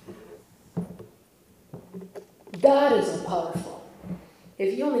 God is all powerful.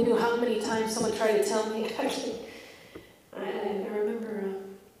 If you only knew how many times someone tried to tell me, I remember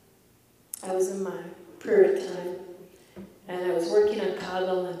I was in my prayer time, and I was working on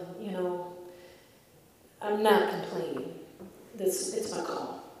Coggle, and, I'm not complaining. It's my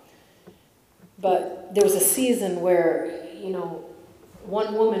call. But there was a season where,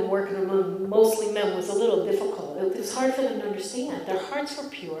 one woman working among mostly men was a little difficult. It was hard for them to understand. Their hearts were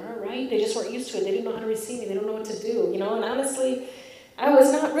pure, right? They just weren't used to it. They didn't know how to receive me. They don't know what to do, and honestly, I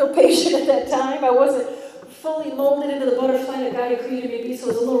was not real patient at that time. I wasn't fully molded into the butterfly that God had created me to be, so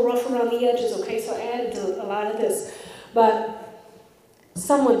it was a little rough around the edges, okay? So I added to a lot of this. But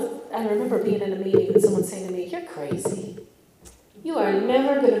I remember being in a meeting and someone saying to me, "You're crazy. You are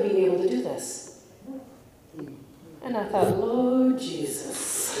never going to be able to do this." And I thought, Lord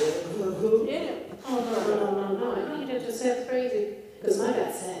Jesus. Yeah. Oh, no. I know you didn't just say crazy. Because my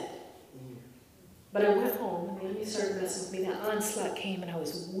God said. But I went home, and the enemy started messing with me. That onslaught came, and I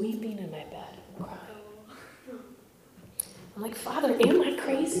was weeping in my bed and crying. I'm like, Father, am I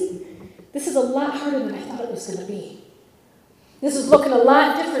crazy? This is a lot harder than I thought it was going to be. This is looking a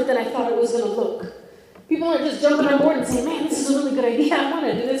lot different than I thought it was going to look. People aren't just jumping on board and saying, "Man, this is a really good idea. I want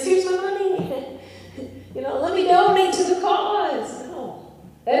to do this. Here's my money. Let me donate to the cause." No,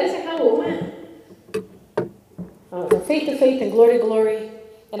 that isn't how it went. From faith to faith and glory to glory.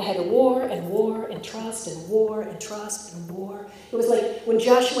 And I had war and war and trust and war and trust and war. It was like when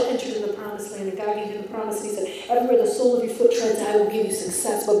Joshua entered in the promised land and God gave him the promise, and he said, "Everywhere the sole of your foot treads, I will give you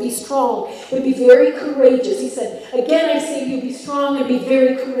success. But be strong and be very courageous." He said, "Again, I say to you, be strong and be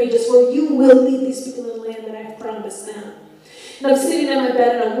very courageous, for you will lead these people in the land that I have promised them." And I'm sitting on my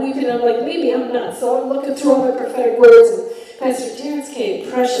bed and I'm weeping and I'm like, maybe I'm not. So I'm looking through all my prophetic words, and Pastor Terrence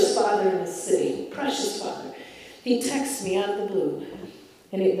came, precious father in the city, precious father. He texts me out of the blue.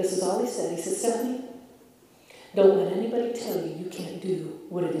 And this is all he said. He said, "Stephanie, don't let anybody tell you you can't do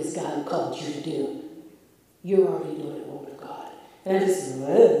what it is God called you to do. You're already doing it, woman of God." And I just,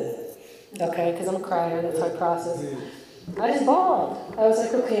 okay, because I'm a crier. That's how I process. I just bawled. I was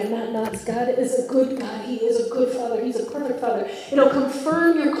like, okay, I'm not nuts. God is a good God. He is a good Father. He's a perfect Father. And He'll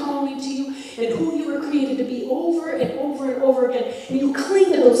confirm your calling to you and who you were created to be over and over and over again. And you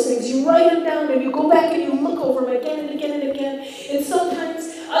cling to those things. You write them down and you go back and you look over them again and again and again. And sometimes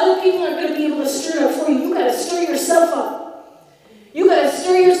Other people aren't going to be able to stir it up for you. You got to stir yourself up. You got to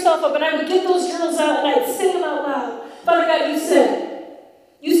stir yourself up. And I would get those journals out and I'd sing them out loud. Father God, you said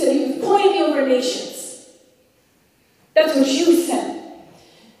you've appointed me over nations. That's what you said.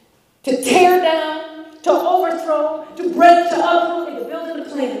 To tear down, to overthrow, to break, to uproot, and to build and to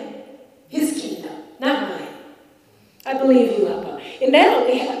plant his kingdom, not mine. I believe you, Abba. And that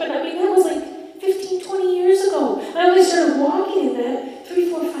only happened, that was like 15, 20 years ago. I only started walking in that 3,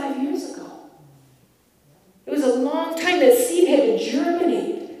 4, 5 years ago. It was a long time that seed had to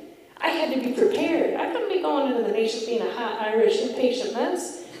germinate. I had to be prepared. I couldn't be going into the nation being a hot Irish impatient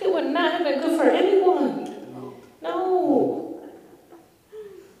mess. It would not have been good for anyone. No.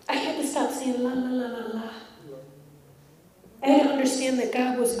 I had to stop saying la, la, la, la, la. I had to understand that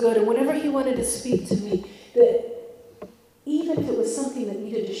God was good, and whenever he wanted to speak to me, that even if it was something that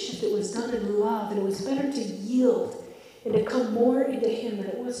needed to shift, it was done in love, and it was better to yield and to come more into him than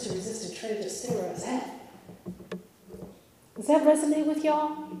it was to resist and try to just stay where I was at. Does that resonate with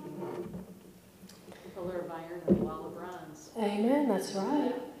y'all? Pillar of iron and a wall of bronze. Amen, that's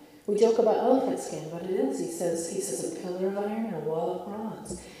right. We joke about elephant skin, but it is. He says a pillar of iron and a wall of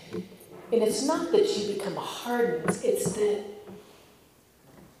bronze. And it's not that you become hardened, it's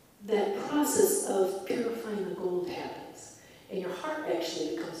that process of purifying the gold happens. And your heart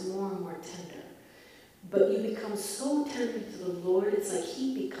actually becomes more and more tender. But you become so tender to the Lord, it's like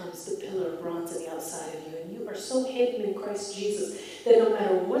he becomes the pillar of bronze on the outside of you. And you are so hidden in Christ Jesus that no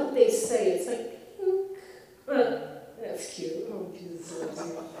matter what they say, it's like, that's cute. Oh, Jesus loves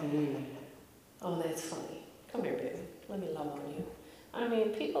you. Oh, that's funny. Come here, baby. Let me love on you. I mean,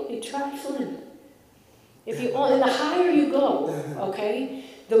 people be trifling. And the higher you go, okay,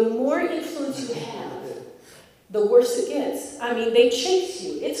 the more influence you have, the worse it gets. I mean, they chase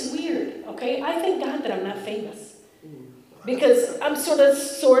you. It's weird, okay? I thank God that I'm not famous. Because I'm sort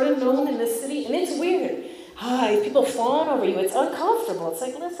of known in this city, and it's weird. Hi, people fawn over you. It's uncomfortable. It's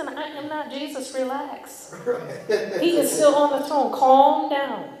like, listen, I am not Jesus. Relax. He is still on the throne. Calm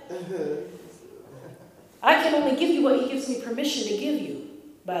down. I can only give you what he gives me permission to give you,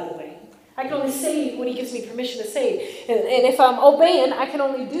 by the way. I can only say what he gives me permission to say. And if I'm obeying, I can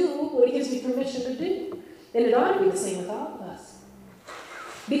only do what he gives me permission to do. And it ought to be the same with all of us.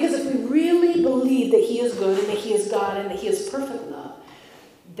 Because if we really believe that he is good and that he is God and that he is perfect love,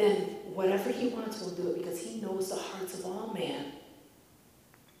 then whatever he wants, we'll do it because he knows the hearts of all man.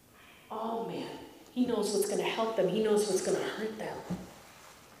 All man. He knows what's going to help them. He knows what's going to hurt them.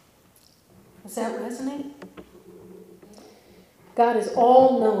 Does that resonate? God is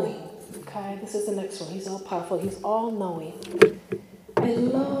all-knowing. Okay, this is the next one. He's all-powerful. He's all-knowing. I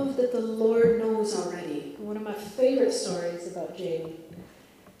love that the Lord knows already. One of my favorite stories about Jamie,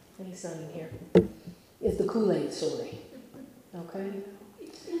 and he's not in here, is the Kool-Aid story. Okay?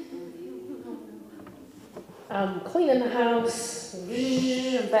 I'm cleaning the house, I'm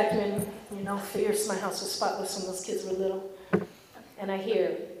vacuuming, fierce. My house was spotless when those kids were little. And I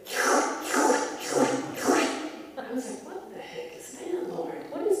hear, I was like, what the heck is that, Lord?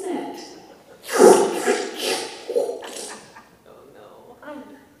 What is that? Oh no.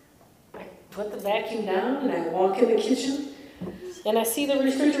 I put the vacuum down and I walk in the kitchen and I see the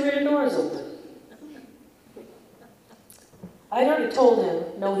refrigerator doors open. I'd already told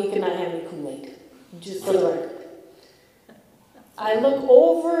him, no, he could not have any Kool-Aid. Just for the record. I look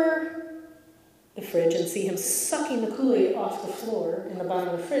over the fridge and see him sucking the Kool-Aid off the floor in the bottom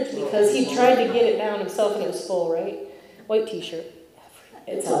of the fridge because he tried to get it down himself and it was full, right? White t-shirt.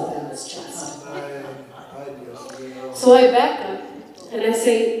 It's all down his chest. So I back up and I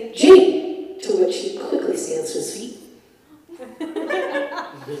say, Gee, to which he quickly stands to his feet.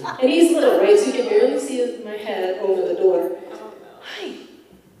 And he's little, right? So you can barely see my head over the door. Hi.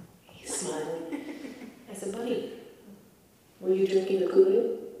 He's smiling. I said, buddy, were you drinking the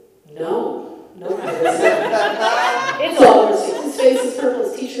Kool-Aid? No, I was not. It's all over his face. His face is purple,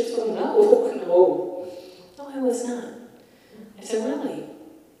 his t-shirt's going, no, I was not. I said, really?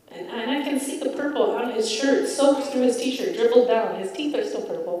 And I can see the purple on his shirt, soaked through his t-shirt, dribbled down. His teeth are still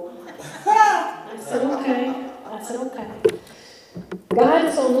purple. I said, okay. God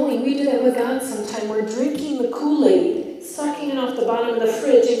is all-knowing. We do that with God sometime. We're drinking the Kool-Aid, sucking it off the bottom of the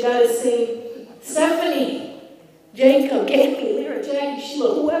fridge, and God is saying, Stephanie, Jacob, Gaby, Lyra, Jackie,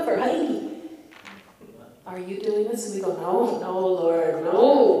 Sheila, whoever, Heidi, are you doing this? And we go, no, Lord,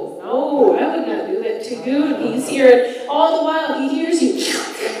 no, I would not do that to you. And he's here all the while. He hears you.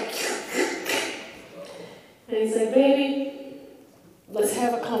 And he's like, baby, let's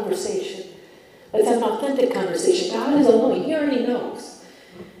have a conversation. Let's have an authentic conversation. God is all-knowing. He already knows.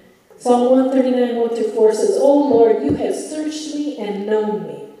 Psalm 139, 1-4 says, O Lord, you have searched me and known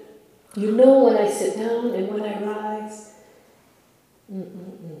me. You know when I sit down and when I rise.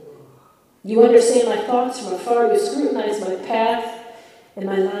 You understand my thoughts from afar. You scrutinize my path and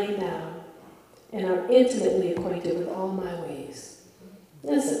my lying down, and are intimately acquainted with all my ways.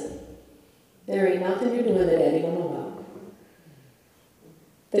 Listen, there ain't nothing you're doing that Daddy don't know about.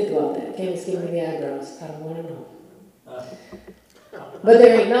 Think about that. Tammy's giving me the eyebrows. I don't want to know. But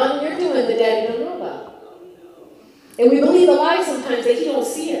there ain't nothing you're doing that Daddy don't know about. And we believe a lie sometimes that He don't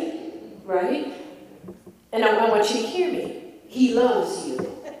see it, right? And I want you to hear me. He loves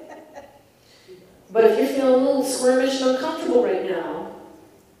you. But if you're feeling a little squirmish and uncomfortable right now,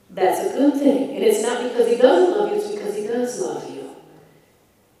 that's a good thing. And it's not because He doesn't love you, it's because He does love you.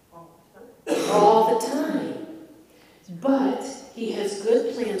 All the time. But He has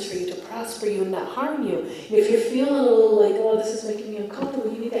good plans for you to prosper you and not harm you. If you're feeling a little like, oh, this is making me uncomfortable,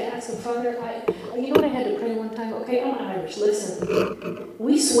 you need to ask Him, Father, you know what I had to pray one time? Okay, I'm Irish. Listen,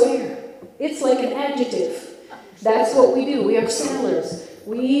 we swear. It's like an adjective. That's what we do. We are sailors.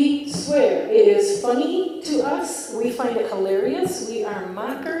 We swear. It is funny to us. We find it hilarious. We are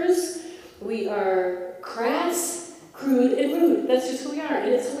mockers. We are crass, crude, and rude. That's just who we are.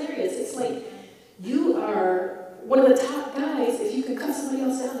 And it's hilarious. It's like you are one of the top guys if you can cut somebody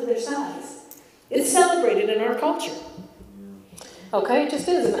else down to their size. It's celebrated in our culture. Okay? It just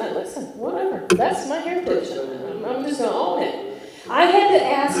is. And listen, whatever. That's my heritage. I'm just going to own it. I had to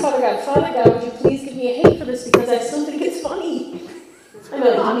ask Father God, would you please give me a hate for this because I still think it's funny. I'm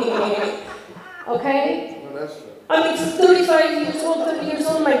like, okay? I mean, 35 years old, 30 years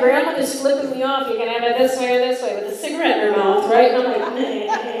old, my grandma is flipping me off. You can have it this way or this way with a cigarette in her mouth, right? And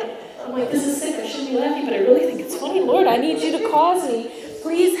I'm like, this is sick. I shouldn't be laughing, but I really think it's funny. Lord, I need you to cause me.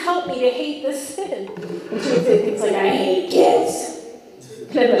 Please help me to hate this sin. And she would say things like, I hate kids.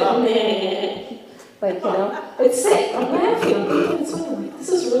 And I'm like, oh, man. Like, you know, it's sick. I'm laughing. I'm thinking it's funny. I'm like, this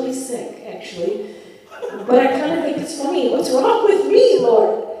is really sick, actually. But I kind of think it's funny. What's wrong with me,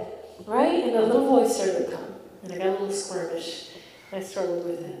 Lord? Right? And a little voice started to come. And I got a little squirmish. I struggled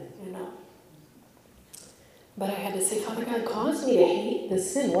with it, you know. But I had to say, Father God, cause me to hate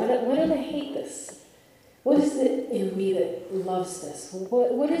this sin. Why don't I hate this? What is it in me that loves this?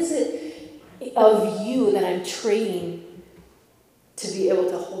 What is it of you that I'm trading to be able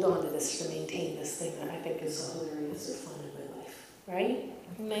to hold on to this, to maintain this thing that I think is so hilarious or fun in my life, right?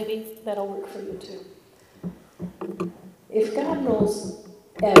 Maybe that'll work for you too. If God knows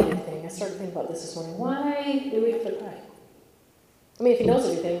everything, I started thinking about this morning, why do we have to pray? I mean, if He knows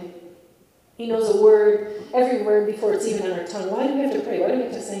everything, He knows a word, every word before it's even on our tongue. Why do we have to pray? Why do we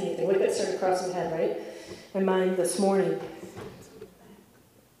have to say anything? What that started crossing my head, right? My mind this morning.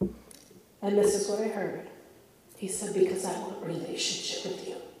 And this is what I heard. He said, because I want a relationship with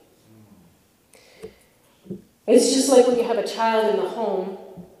you. It's just like when you have a child in the home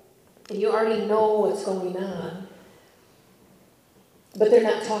and you already know what's going on, but they're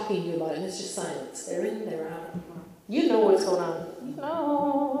not talking to you about it, and it's just silence. They're in, they're out. You know what's going on. You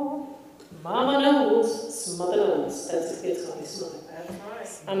know. Mama knows, mother knows. That's the kids calling me smother.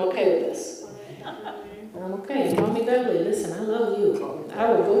 I'm okay with this. I'm okay. Call me Beverly. Listen, I love you.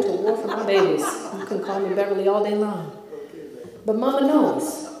 I will go to war for my babies. You can call me Beverly all day long. But Mama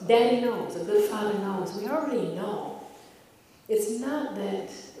knows. Daddy knows. A good father knows. We already know. It's not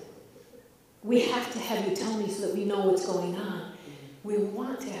that we have to have you tell me so that we know what's going on. We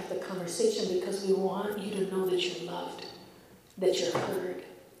want to have the conversation because we want you to know that you're loved, that you're heard,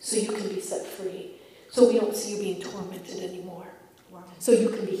 so you can be set free, so we don't see you being tormented anymore, so you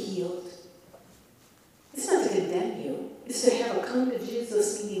can be healed. It's not to condemn you. It's to have a come to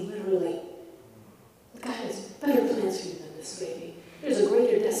Jesus meaning literally. God has better plans for you than this, baby. There's a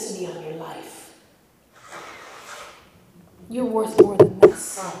greater destiny on your life. You're worth more than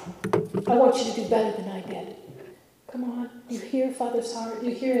this. I want you to do better than I did. Come on. Do you hear Father's heart? Do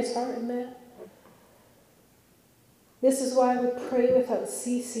you hear His heart in that? This is why we pray without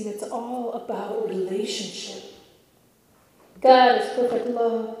ceasing. It's all about relationship. God is perfect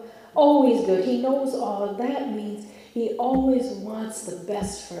love. Always good. He knows all. That means He always wants the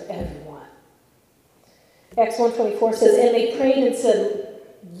best for everyone. Acts 1:24 says, and they prayed and said,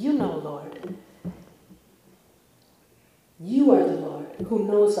 you know, Lord. You are the Lord who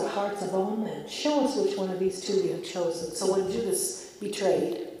knows the hearts of all men. Show us which one of these two you have chosen. So when Judas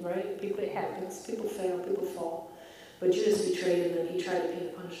betrayed, right? It happens. People fail. People fall. But Judas betrayed and then he tried to pay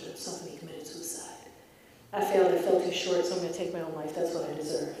the punishment of himself and he committed suicide. I failed. I fell too short, so I'm going to take my own life. That's what I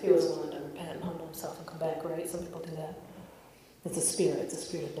deserve. He was willing to repent and humble himself and come back, right? Some people do that. It's a spirit. It's a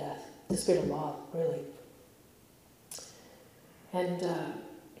spirit of death. It's a spirit of law, really. And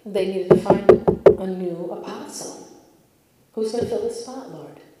they needed to find a new apostle. Who's going to fill this spot,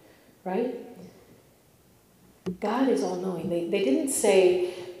 Lord? right? God is all-knowing. They didn't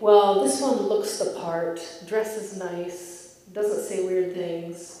say, well, this one looks the part, dresses nice, doesn't say weird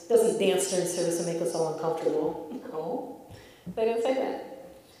things, doesn't dance during service and make us all uncomfortable. No, they didn't say that.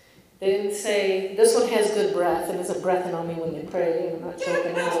 They didn't say, this one has good breath and isn't breathing on me when they pray and I'm not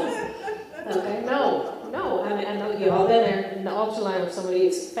choking out. Okay, no. I know you've all been there in the altar line with somebody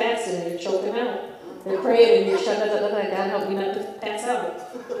who's fasting and you're choking out. They're praying and you're shutting up, God help me not to pass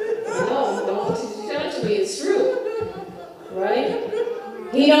out. No, don't judge me, it's true. Right?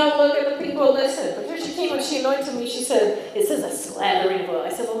 He don't look at the people, listen. Patricia came and she anointed me, she said, it says a slathering of oil. I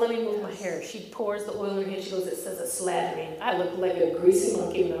said, well, let me move my hair. She pours the oil in her hand, she goes, it says a slathering. I looked like a greasy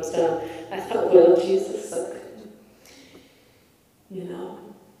monkey when I was down. I thought, well, Jesus, suck. You know.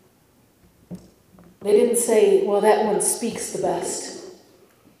 They didn't say, well, that one speaks the best.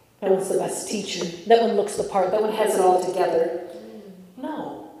 That one's the best teacher. That one looks the part. That one has it all together.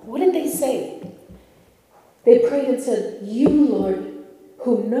 No. What did they say? They prayed and said, you, Lord,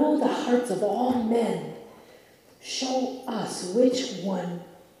 who know the hearts of all men, show us which one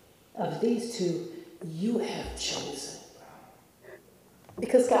of these two you have chosen.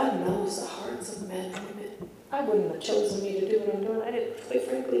 Because God knows the hearts of men and women. I wouldn't have chosen me to do what I'm doing. I quite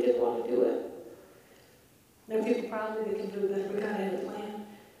frankly didn't want to do it. There are people probably that can do that, but God had a plan.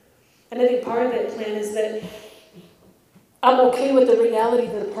 And I think part of that plan is that I'm okay with the reality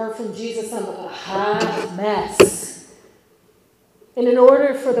that apart from Jesus, I'm a hot mess. And in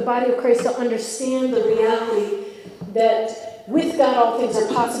order for the body of Christ to understand the reality that with God all things are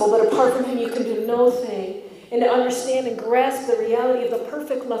possible, but apart from Him you can do no thing, and to understand and grasp the reality of the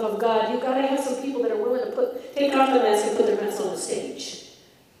perfect love of God, you've got to have some people that are willing to take off the mask and put their mess on the stage.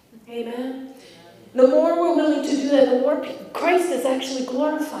 Amen? The more we're willing to do that, the more Christ is actually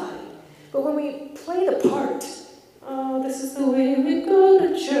glorified. But when we play the part, oh, this is the way we go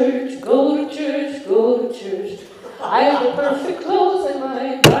to church, go to church, go to church. I have the perfect clothes and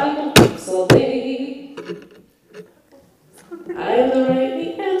my Bible keeps all day. I have the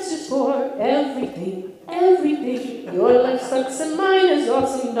right answers for everything, everything. Your life sucks and mine is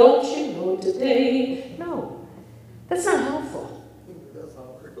awesome, don't you know today? No, that's not helpful.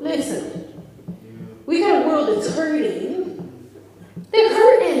 Listen, we got a world that's hurting. They're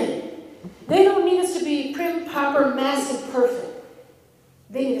hurting. They don't need us to be prim, proper, masked, and perfect.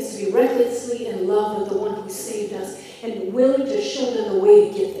 They need us to be recklessly in love with the one who saved us and willing to show them the way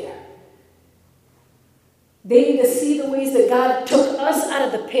to get there. They need to see the ways that God took us out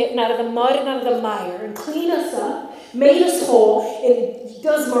of the pit and out of the mud and out of the mire and cleaned us up, made us whole, and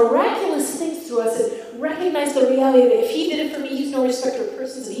does miraculous things through us and recognize the reality that if He did it for me, He's no respecter of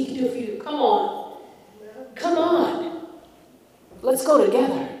persons and He can do it for you. Come on. Come on. Let's go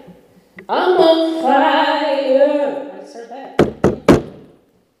together. I'm on fire. I heard that.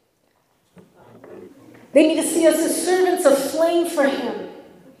 They need to see us as servants of flame for Him.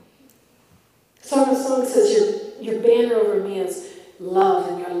 Song of Songs says, your banner over me is love,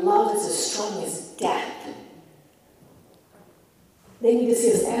 and your love is as strong as death. They need to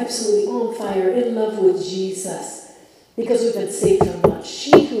see us absolutely on fire, in love with Jesus, because we've been saved from much.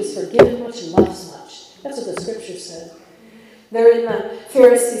 She who is forgiven much loves much. That's what the scripture says. They're in the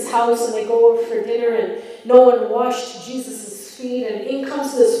Pharisee's house, and they go over for dinner, and no one washed Jesus' feet, and in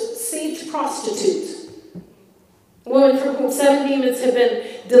comes this saved prostitute. A woman from whom 7 demons have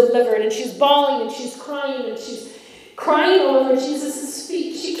been delivered, and she's bawling, and she's crying all over Jesus'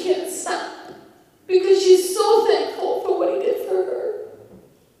 feet. She can't stop because she's so thankful for what He did for her.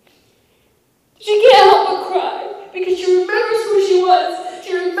 She can't help but cry because she remembers who she was.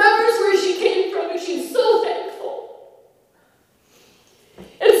 She remembers where she came from, and she's so thankful.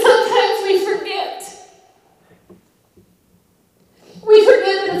 And sometimes we forget. We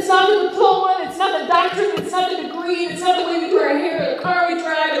forget that it's not the diploma, it's not the doctrine, it's not the degree, it's not the way we do our hair, or the car we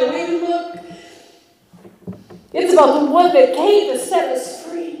drive, or the way we look. It's about the one that came to set us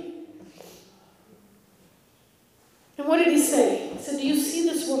free. And what did He say? He said, do you see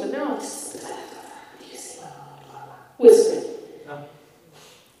this woman? No. Do you see her? Whispering. No.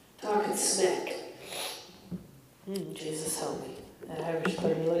 Talking smack. Jesus help me. That Irish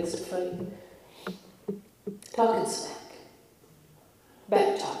party likes to fight. Talking smack.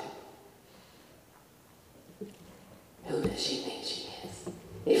 Back talking. Who does she think she is?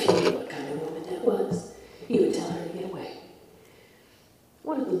 If you knew what kind of woman that was, you would tell her to get away.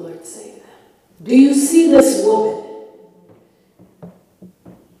 What did the Lord say to them? Do you see this woman?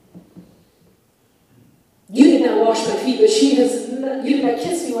 You did not wash my feet, but you did not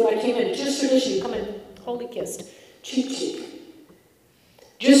kiss me when I came in. Just tradition, you come in holy kissed, cheek to cheek.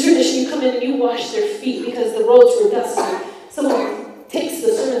 Just tradition, you come in and you wash their feet because the roads were dusty. Someone takes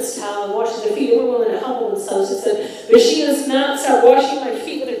the servant's this towel and washes their feet and we're willing to humble themselves. It said, but she does not stop washing my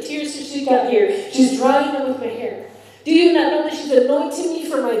feet with her tears since she got here. She's drying them with my hair. Do you not know that she's anointing me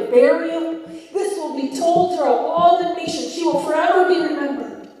for my burial? This will be told throughout all the nations. She will forever be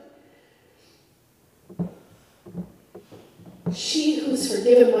remembered. She who's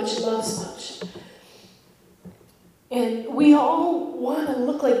forgiven much loves much. And we all want to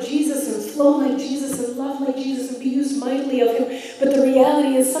look like Jesus and flow like Jesus and love like Jesus and be used mightily of him. But the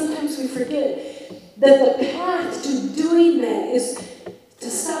reality is sometimes we forget that the path to doing that is to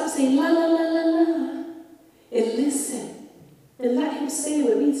stop saying la la la la la and listen and let him say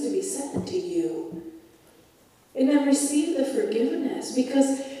what needs to be said to you. And then receive the forgiveness,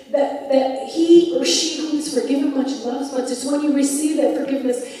 because that he or she who is forgiven much loves much. It's when you receive that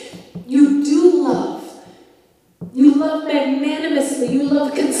forgiveness, you do love. You love magnanimously. You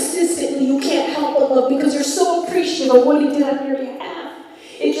love consistently. You can't help but love because you're so appreciative of what he did on your behalf.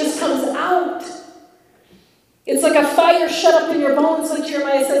 It just comes out. It's like a fire shut up in your bones, like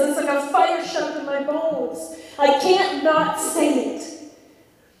Jeremiah says. It's like a fire shut up in my bones. I can't not say it.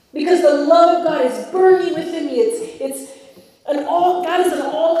 Because the love of God is burning within me. God is an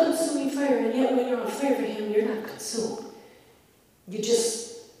all-consuming fire, and yet when you're on fire for him, you're not consumed. You're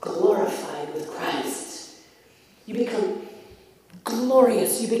just glorified with Christ. You become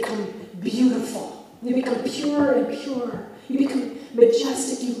glorious. You become beautiful. You become pure and pure. You become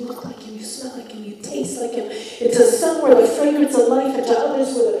majestic. You look like him. You smell like him. You taste like him. Into somewhere the fragrance of life, and to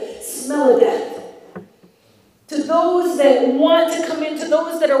others with the smell of death. To those that want to come in, to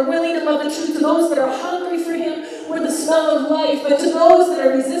those that are willing to love the truth, to those that are hungry for him, we're the smell of life. But to those that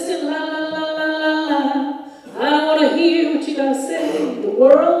are resistant, la, la, la, la, la, la, I don't want to hear what you got to say. The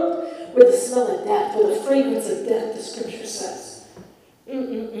world, we're the smell of death, we're the fragrance of death, the scripture says.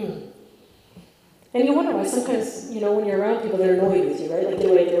 And you wonder why sometimes, when you're around people, they're annoyed with you, right? Like, get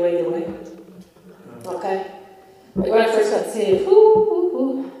away, get away, get away. Okay? Like when I first got saved,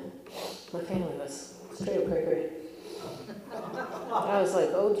 my family was straight up cray-cray. I was like,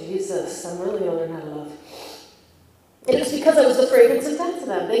 oh, Jesus, I'm really gonna learn how to love. And it was because I was the fragrance of death to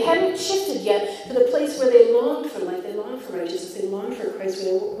them. They hadn't shifted yet to the place where they longed for life, they longed for righteousness, they longed for Christ,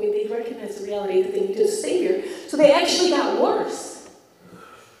 where they recognized the reality that they needed a Savior. So they actually got worse.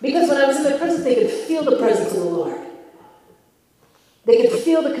 Because when I was in their presence, they could feel the presence of the Lord. They could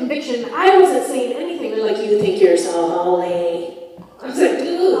feel the conviction. I wasn't saying anything. They're like, you think you're so holy. I was like,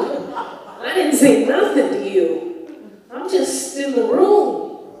 dude, I didn't say nothing to you. I'm just in the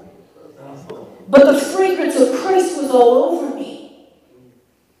room. But the fragrance of Christ was all over me.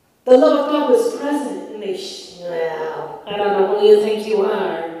 The love of God was present. And they, well, I don't know who you think you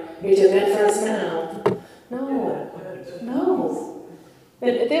are. You're too good for us now. No.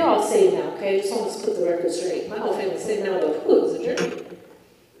 And they're all saved now, okay? I just want to put the record straight. My whole family's saved now, but it was a journey.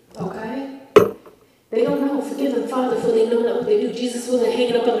 Okay? They don't know. Forgive them, Father, for they know not what they do. Jesus wasn't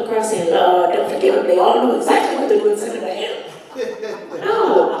hanging up on the cross saying, Lord, don't forgive them. They all know exactly what they're doing, sending to him. No.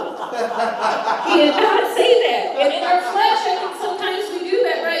 He did not say that. And in our flesh, I think sometimes we do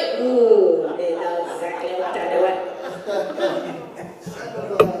that, right? Ooh, they know exactly what they're doing.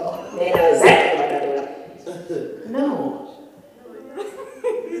 They know exactly what they're doing.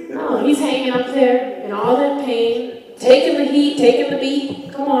 No, he's hanging up there in all that pain, taking the heat, taking the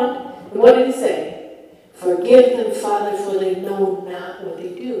beat. Come on. And what did he say? Forgive them, Father, for they know not what they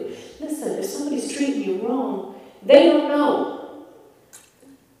do. Listen, if somebody's treating you wrong, they don't know.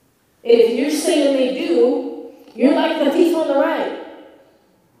 And if you're saying they do, you're like the thief on the right.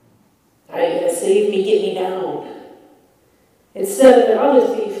 Are you going to save me, get me down? Instead of the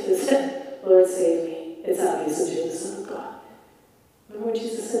other thief that said, Lord, save me. It's obvious that you're the Son of God. Remember what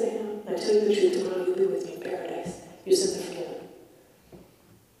Jesus said to him? I tell you the truth, tomorrow you'll be with me in paradise. Your sins are forgiven.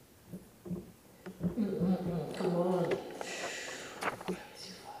 Come on.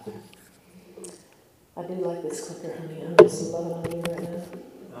 I do like this clicker, honey. I'm just loving on you right now.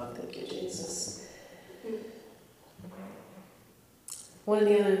 Oh, thank you, Jesus. One of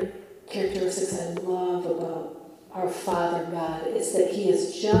the other characteristics I love about our Father God is that he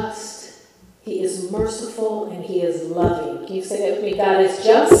is just, he is merciful, and he is loving. Can you say that with me? God is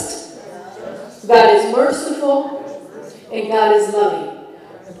just, God is merciful, and God is loving.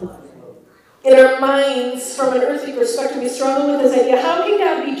 In our minds, from an earthly perspective, we struggle with this idea. How can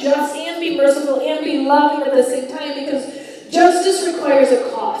God be just and be merciful and be loving at the same time? Because justice requires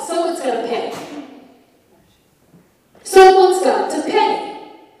a cost. Someone's got to pay. Someone's got to pay.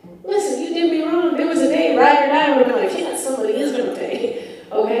 Listen, you did me wrong. There was a day, ride or die, where I'm like, yeah, somebody is going to pay.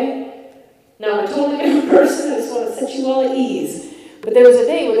 Okay? Now, I'm a totally different person. I just want to set you all at ease. But there was a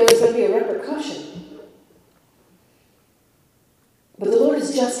day where there was going to be a repercussion. But the Lord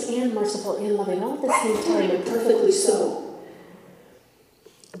is just merciful and loving all at the same time, and perfectly so.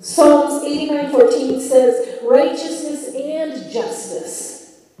 Psalms 89:14 says, righteousness and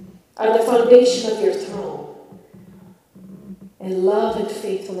justice are the foundation of your throne, and love and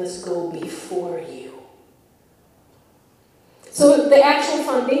faithfulness go before you. So the actual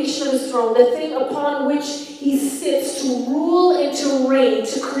foundation of his throne, the thing upon which he sits to rule and to reign,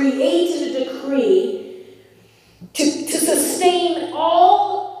 to create and to decree, to sustain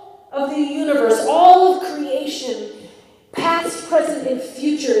all of the universe, all of creation, past, present, and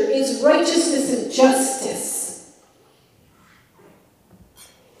future, is righteousness and justice.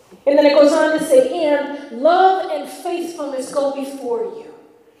 And then it goes on to say, and love and faithfulness go before you.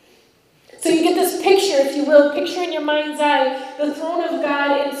 So you get this picture, if you will, picture in your mind's eye, the throne of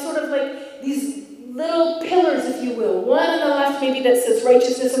God in sort of like these little pillars, if you will. One on the left maybe that says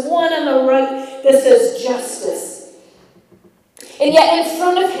righteousness, and one on the right that says justice. And yet in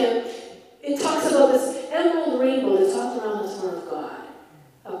front of him, it talks about this emerald rainbow that's all around the throne of God.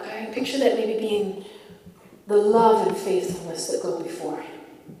 Okay? Picture that maybe being the love and faithfulness that go before him.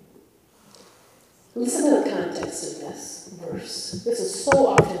 Listen to the context of this verse. This is so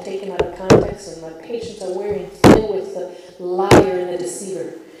often taken out of context, and my patients are wearing thin with the liar and the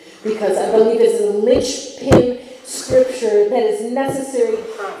deceiver, because I believe it's a linchpin scripture that is necessary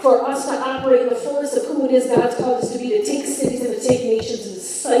for us to operate in the fullness of who it is God's called us to be, to take cities and to take nations and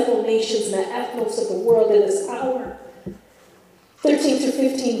disciple nations and the ethnos of the world in this hour. 13 through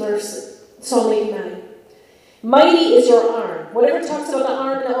 15 verse, Psalm 89. Mighty is your arm. Whatever talks about the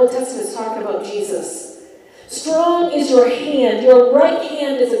arm in the Old Testament is talking about Jesus. Strong is your hand. Your right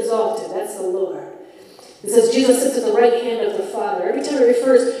hand is exalted. That's the Lord. It says Jesus sits at the right hand of the Father. Every time it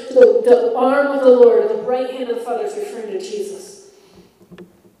refers to the arm of the Lord, the right hand of the Father, is referring to Jesus.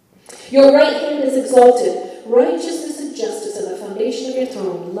 Your right hand is exalted. Righteousness and justice are the foundation of your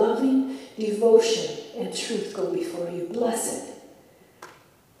throne. Loving, devotion, and truth go before you. Blessed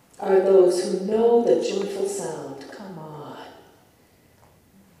are those who know the joyful sound. Come on.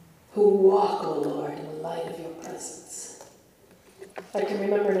 Who walk, O Lord, in the light of your presence. I can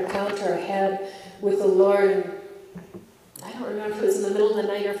remember an encounter I had with the Lord, and I don't remember if it was in the middle of the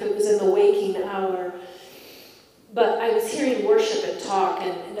night or if it was in the waking hour, but I was hearing worship and talk,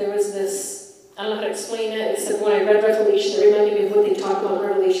 and there was this, I don't know how to explain it, except when I read Revelation, it reminded me of what they talk about in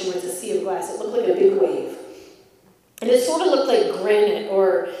Revelation, where it's a sea of glass. It looked like a big wave. And it sort of looked like granite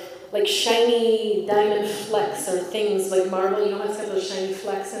or like shiny diamond flecks or things like marble. You know how it's got those shiny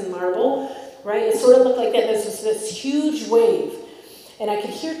flecks in marble, right? It sort of looked like that. There's this huge wave. And I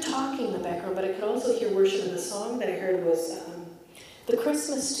could hear talking in the background, but I could also hear worship. And the song that I heard was the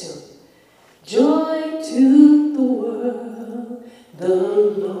Christmas tune. Joy to the world, the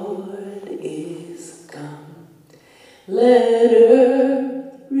Lord is come. Let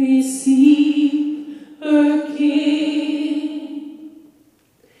earth receive her King.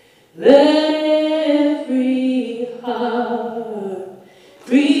 Let every heart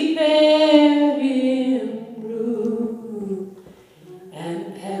prepare him room,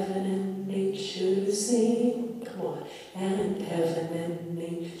 and heaven and nature sing. Come on. And heaven and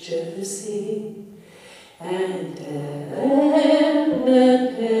nature sing. And heaven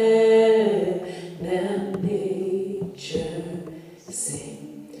and nature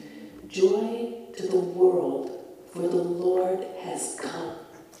sing. Joy to the world, for the Lord has come.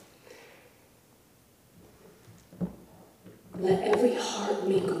 Let every heart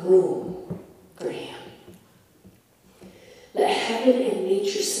make room for him. Let heaven and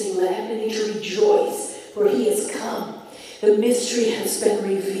nature sing. Let heaven and nature rejoice, for he has come. The mystery has been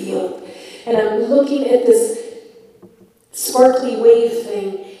revealed. And I'm looking at this sparkly wave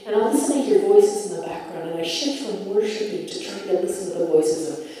thing, and all of a sudden I hear voices in the background, and I shift from worshiping to trying to listen to the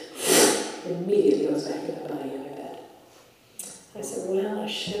voices, and immediately goes back to the body in my bed. I said, well, I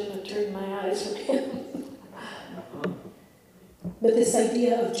shouldn't have turned my eyes from him. But this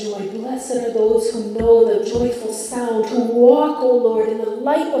idea of joy, blessed are those who know the joyful sound, who walk, O Lord, in the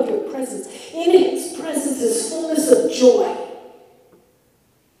light of your presence. In his presence is fullness of joy.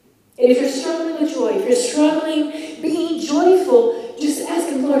 And if you're struggling with joy, if you're struggling being joyful, just ask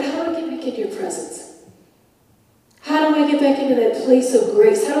him, Lord, how do I get back into your presence? How do I get back into that place of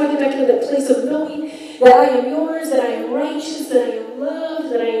grace? How do I get back into that place of knowing that I am yours, that I am righteous, that I am loved,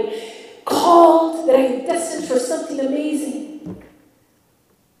 that I am called, that I am destined for something amazing?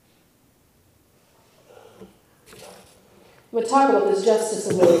 I'm going to talk about this justice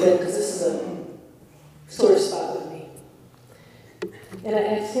a little bit, because this is a sore spot with me. And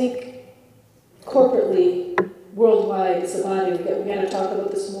I think corporately, worldwide, as a body, we got to talk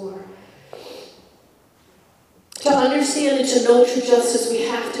about this more. To understand and to know true justice, we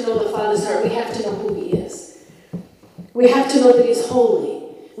have to know the Father's heart. We have to know who He is. We have to know that He's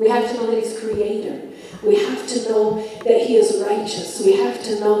holy. We have to know that He's creator. We have to know that He is righteous. We have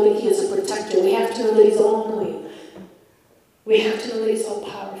to know that He is a protector. We have to know that He's all-knowing. We have to know that He's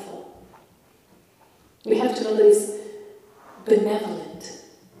all-powerful. We have to know that He's benevolent.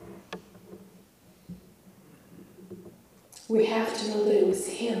 We have to know that it was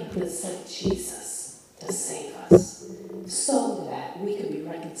Him that sent Jesus to save us, so that we could be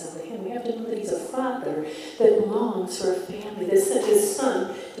reconciled to Him. We have to know that He's a Father that longs for a family, that sent His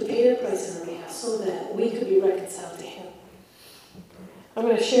Son to pay the price on our behalf, so that we could be reconciled to Him. I'm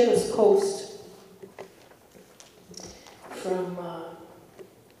going to share this post from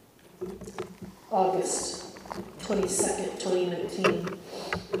August 22nd, 2019.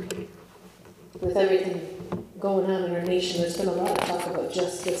 With everything going on in our nation, there's been a lot of talk about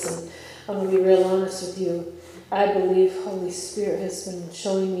justice, and I'm going to be real honest with you. I believe Holy Spirit has been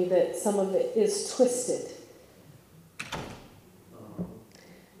showing me that some of it is twisted.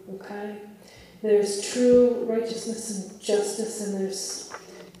 Okay? There's true righteousness and justice, and there's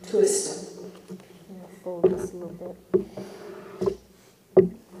twisting. I'm going to fold this a little bit.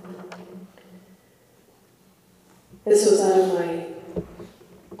 This was out of my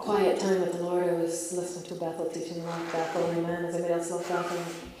quiet time with the Lord. I was listening to Bethel teaching about Bethel, amen. As anybody else love Bethel?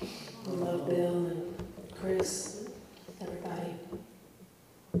 I love Bill and Chris, everybody.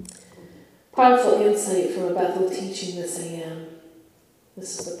 Powerful insight from a Bethel teaching this AM.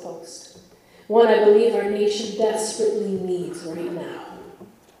 This is the post. One I believe our nation desperately needs right now.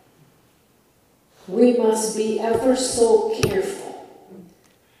 We must be ever so careful,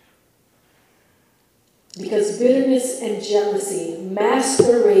 because bitterness and jealousy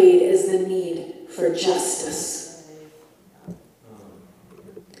masquerade as the need for justice.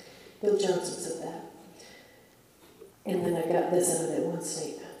 Bill Johnson said that. And then I got this out of that one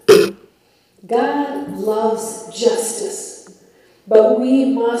statement. God loves justice, but we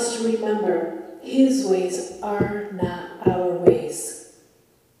must remember His ways are not our ways.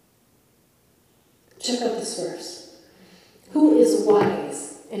 Check out this verse. Who is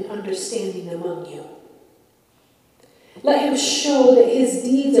wise and understanding among you? Let him show that his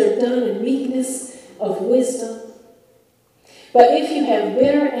deeds are done in meekness of wisdom. But if you have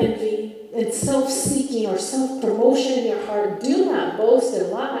bitter envy and self-seeking or self-promotion in your heart, do not boast and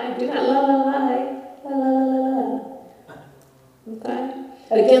lie. Do not lie. Okay?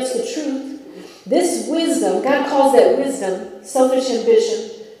 Against the truth. This wisdom, God calls that wisdom, selfish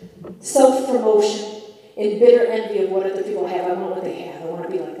ambition, self-promotion, and bitter envy of what other people have. I want what they have. I want to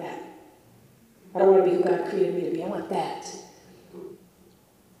be like that. I don't want to be who God created me to be. I want that.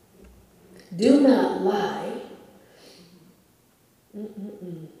 Do not lie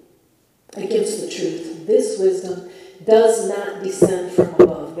against the truth. This wisdom does not descend from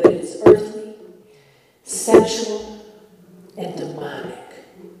above, but it is earthly, sensual, and demonic.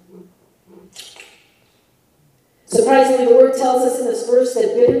 Surprisingly, the Word tells us in this verse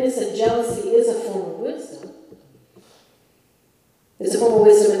that bitterness and jealousy is a form of wisdom. It's a form of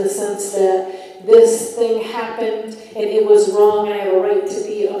wisdom in the sense that this thing happened and it was wrong and I have a right to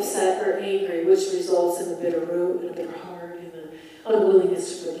be upset or angry, which results in a bitter root and a bitter heart and an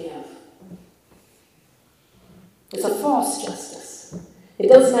unwillingness to forgive. It's a false justice. It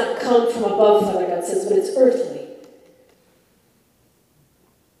does not come from above, Father God says, but it's earthly.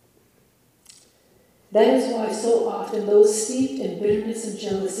 That is why so often those steeped in bitterness and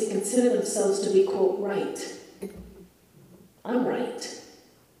jealousy consider themselves to be, quote, right. I'm right.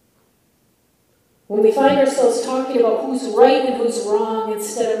 When we find ourselves talking about who's right and who's wrong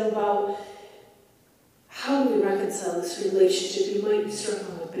instead of about how do we reconcile this relationship, you might be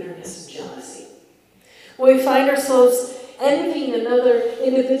struggling with bitterness and jealousy. When we find ourselves envying another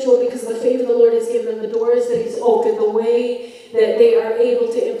individual because the favor the Lord has given them, the doors that He's opened, the way that they are able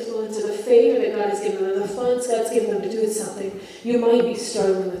to influence, and the favor that God has given them, the funds God's given them to do something, you might be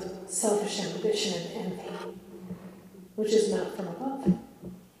struggling with selfish ambition and envy, which is not from above.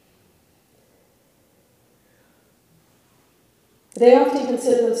 They often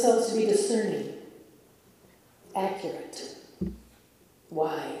consider themselves to be discerning, accurate,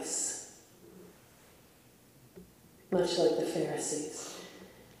 wise, much like the Pharisees.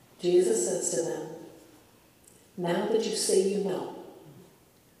 Jesus says to them, now that you say you know,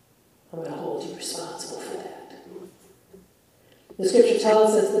 I'm going to hold you responsible for that. The scripture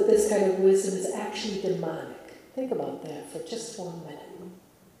tells us that this kind of wisdom is actually demonic. Think about that for just 1 minute.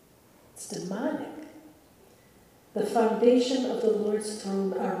 It's demonic. The foundation of the Lord's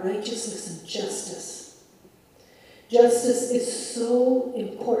throne are righteousness and justice. Justice is so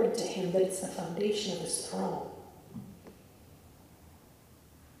important to Him that it's the foundation of His throne.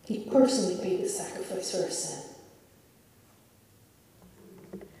 He personally paid the sacrifice for our sin,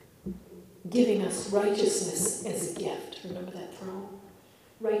 giving us righteousness as a gift. Remember that throne?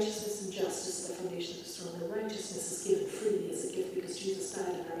 Righteousness and justice are the foundation of his throne. The righteousness is given freely as a gift because Jesus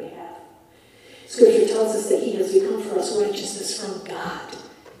died on our behalf. Scripture tells us that he has become for us righteousness from God.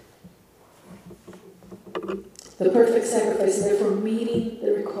 The perfect sacrifice, and therefore meeting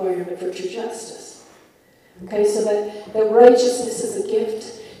the requirement for true justice. Okay, so that righteousness is a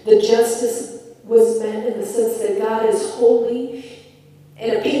gift. The justice was meant in the sense that God is holy,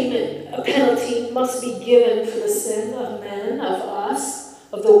 and a penalty must be given for the sin of men, of us,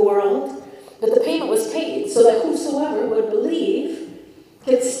 of the world. But the payment was paid so that whosoever would believe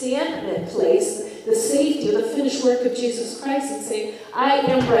could stand in that place, the safety of the finished work of Jesus Christ, and say, I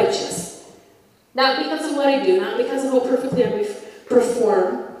am righteous. Not because of what I do, not because of how perfectly I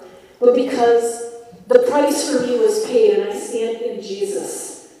perform, but because the price for me was paid and I stand in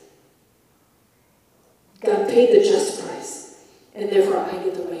Jesus. God paid the just price, and therefore I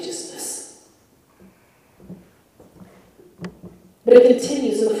get the righteousness. But it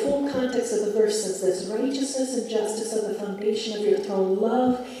continues in the full context of the verse says this: righteousness and justice are the foundation of your throne.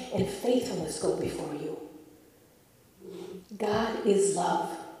 Love and faithfulness go before you. God is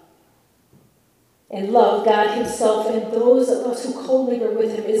love. And love, God himself and those of us who co-labor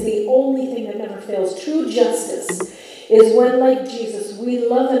with him, is the only thing that never fails. True justice is when, like Jesus, we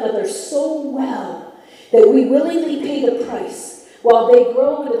love another so well that we willingly pay the price while they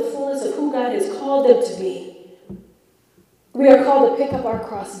grow into the fullness of who God has called them to be. We are called to pick up our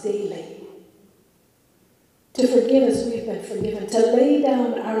cross daily, to forgive as we've been forgiven, to lay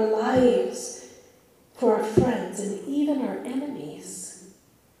down our lives for our friends and even our enemies.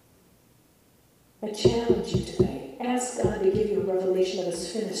 I challenge you today. Ask God to give you a revelation of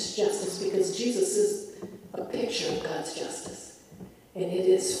his finished justice, because Jesus is a picture of God's justice. And it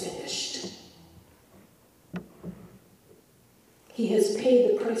is finished. He has paid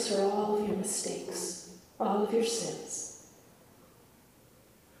the price for all of your mistakes, all of your sins,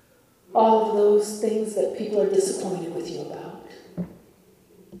 all of those things that people are disappointed with you about.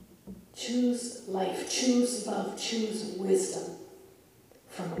 Choose life, choose love, choose wisdom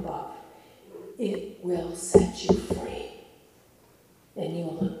from above. It will set you free, and you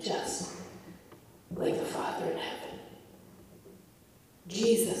will look just like the Father in heaven.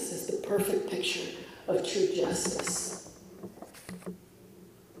 Jesus is the perfect picture of true justice.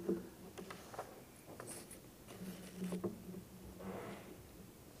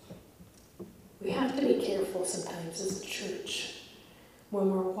 We have to be careful sometimes as a church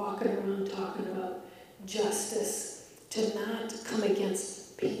when we're walking around talking about justice to not come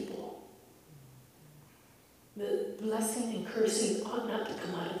against people. The blessing and cursing ought not to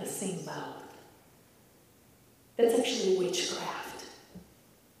come out of the same mouth. That's actually witchcraft.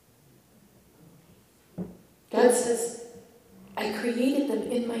 God says, I created them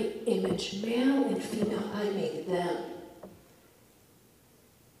in my image, male and female, I made them.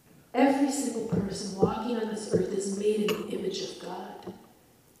 Every single person walking on this earth is made in the image of God.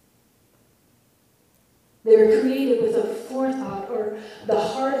 They were created with a forethought or the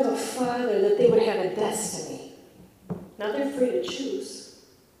heart of a father that they would have a destiny. Now they're free to choose.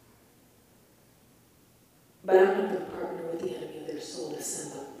 But I'm not going to partner with the enemy of their soul to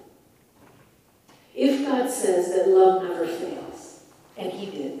send them. If God says that love never fails, and he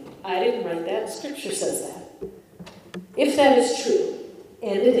did, I didn't write that, Scripture says that. If that is true,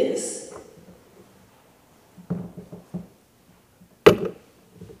 and it is,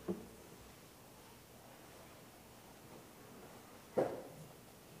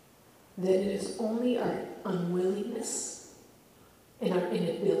 then it is only our unwillingness and our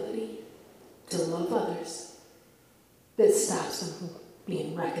inability to love others that stops them from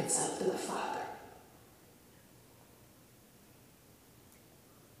being reconciled to the Father.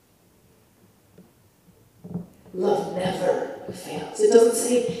 Love never fails. It doesn't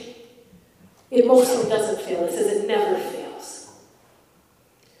say, it mostly doesn't fail. It says it never fails.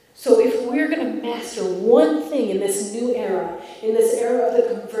 So if we're going to master one thing in this new era, in this era of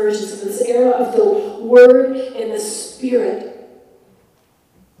the conversions, in this era of the Word and the Spirit,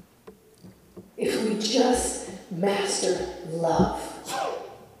 if we just master love,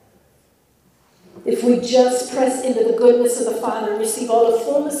 if we just press into the goodness of the Father and receive all the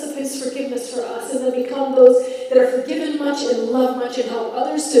fullness of his forgiveness for us, and then become those that are forgiven much and love much, and help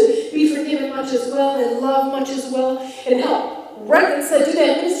others to be forgiven much as well and love much as well, and help reconcile, do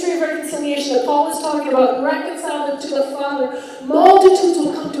that ministry of reconciliation that Paul is talking about, reconcile them to the Father, multitudes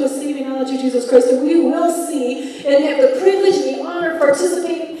will come to a saving knowledge of Jesus Christ, and we will see and have the privilege and the honor of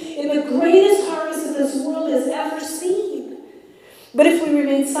participating in the greatest harvest that this world has ever seen. But if we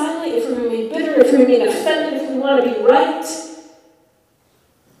remain silent, if we remain bitter, if we remain offended, if we want to be right,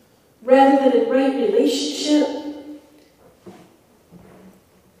 rather than in right relationship,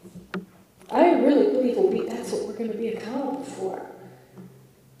 I really believe that's what we're going to be accountable for.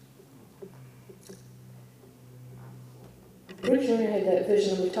 Bruce Joyner had that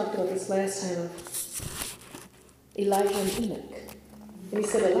vision, and we talked about this last time, of Elijah and Enoch. And he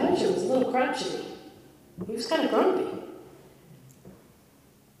said Elijah was a little crotchety. He was kind of grumpy.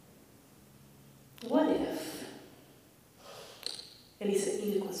 What if? And he said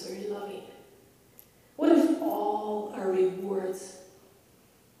Enoch was very loving. What if all our rewards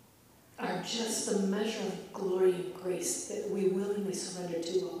are just the measure of glory and grace that we willingly surrendered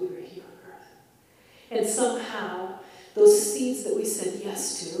to while we were here on earth? And somehow, those seeds that we said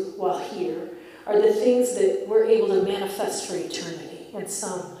yes to while here are the things that we're able to manifest for eternity in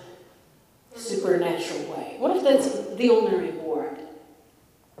some supernatural way. What if that's the only reward?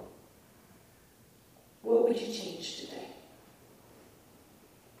 What would you change today?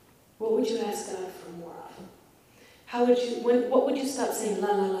 What would you ask God for more of? What would you stop saying la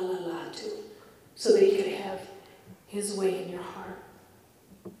la la la la to, so that He could have His way in your heart?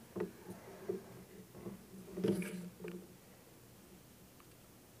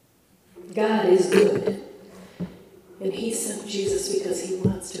 God is good. And He sent Jesus because He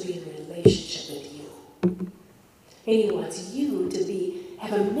wants to be in a relationship with you. And He wants you to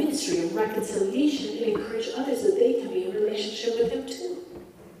have a ministry of reconciliation and encourage others that they can be in a relationship with Him too.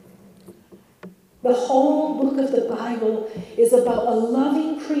 The whole book of the Bible is about a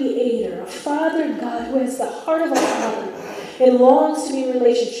loving Creator, a Father God who has the heart of a Father and longs to be in a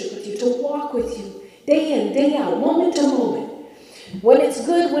relationship with you, to walk with you day in, day out, moment to moment. When it's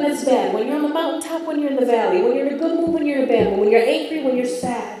good, when it's bad, when you're on the mountaintop, when you're in the valley, when you're in a good mood, when you're in a bad mood, when you're angry, when you're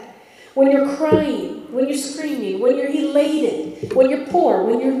sad, when you're crying, when you're screaming, when you're elated, when you're poor,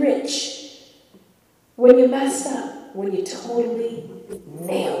 when you're rich, when you messed up, when you totally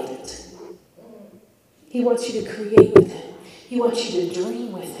nailed it. He wants you to create with Him. He wants you to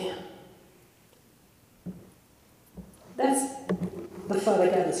dream with Him. That's the Father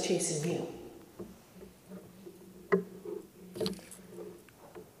God is chasing you.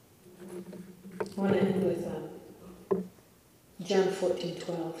 I want to end with John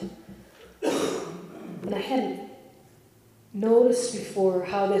 14:12. And I hadn't noticed before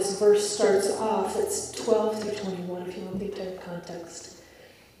how this verse starts off. It's 12 through 21 if you want the entire context.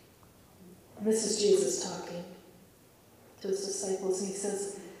 And this is Jesus talking to His disciples, and He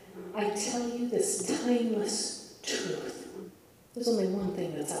says, I tell you this timeless truth. There's only one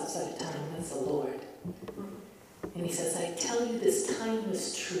thing that's outside of time, that's the Lord. And He says, I tell you this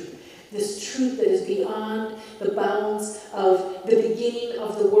timeless truth. This truth that is beyond the bounds of the beginning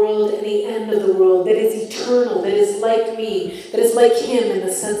of the world and the end of the world, that is eternal, that is like me, that is like Him in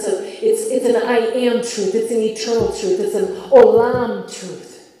the sense of it's an I am truth, it's an eternal truth, it's an olam truth.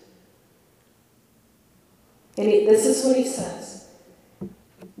 And this is what He says.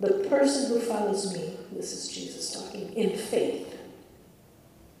 The person who follows me, this is Jesus talking, in faith,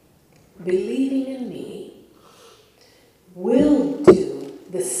 believing in me, will do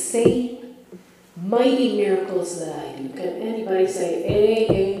the same mighty miracles that I do. Can anybody say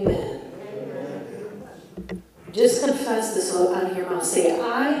amen? Amen. Just confess this out of your mouth. Say,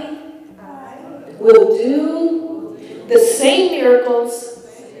 I will do the same miracles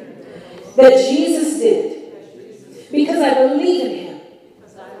that Jesus did because I believe in Him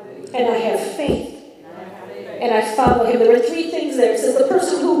and I have faith and I follow Him. There are three things there. It says the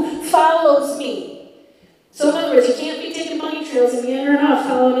person who follows me. So in other words, you can't be taking bunny trails and meandering off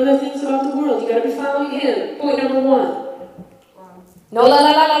following other things about the world. You got to be following Him. Point number one. No la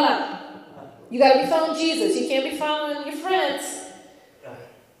la la la la. You got to be following Jesus. You can't be following your friends.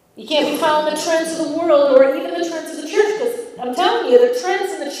 You can't be following the trends of the world or even the trends of the church, because I'm telling you, the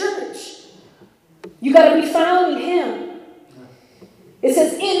trends in the church. You got to be following Him. It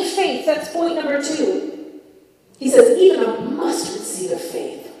says in faith. That's point number 2. He says even a mustard seed of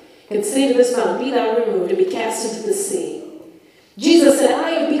faith can say to this mountain, be thou removed and be cast into the sea. Jesus said, I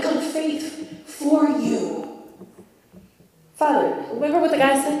have become faith for you. Father, remember what the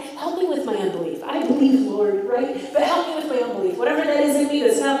guy said? Help me with my unbelief. I believe, Lord, right? But help me with my unbelief. Whatever that is in me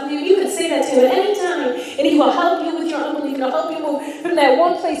that's not believing, you can say that to Him at any time, and He will help you with your unbelief, and He'll help you move from that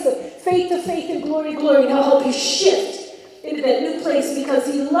one place of faith to faith and glory to glory, and He'll help you shift into that new place because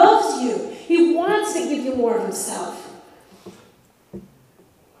He loves you. He wants to give you more of Himself.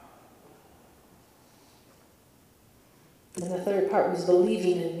 And the third part was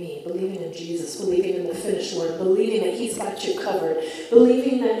believing in me, believing in Jesus, believing in the finished work, believing that he's got you covered,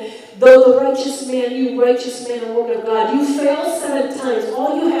 believing that though the righteous man, you righteous man and woman of God, you fail 7 times,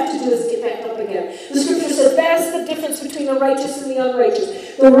 all you have to do is get back up again. The scripture says that's the difference between the righteous and the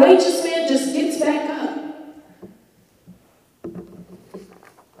unrighteous. The righteous man just gets back up.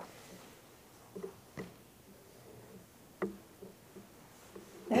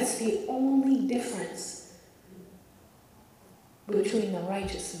 That's the only difference between the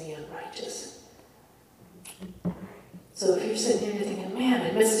righteous and the unrighteous. So if you're sitting here thinking, man,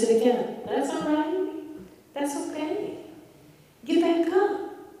 I missed it again, that's all right. That's okay. Get back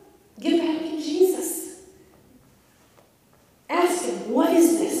up. Get back in Jesus. Ask him, what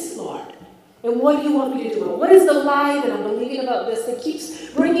is this, Lord? And what do you want me to do? What is the lie that I'm believing about this that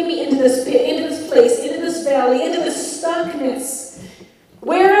keeps bringing me into this pit, into this place, into this valley, into this stuckness?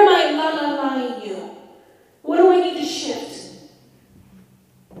 Where am I lying you? What do I need to shift?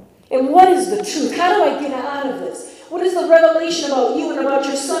 And what is the truth? How do I get out of this? What is the revelation about you and about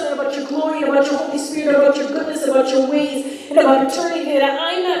your Son and about your glory and about your Holy Spirit, about your goodness, about your ways, and about eternity that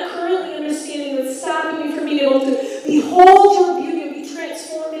I'm not currently understanding that's stopping me from being able to behold your beauty and be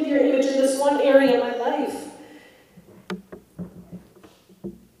transformed into your image in this one area of my life?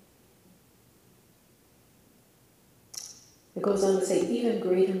 It goes on to say, even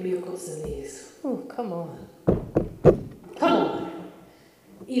greater miracles than these. Oh, come on. Come on.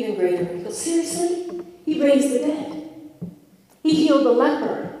 Even greater miracles. Seriously? He raised the dead. He healed the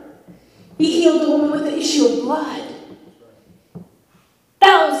leper. He healed the woman with the issue of blood.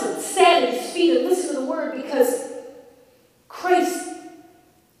 Thousands sat at his feet and listened to the word because Christ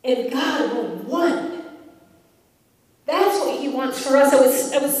and God were one. That's what he wants for us.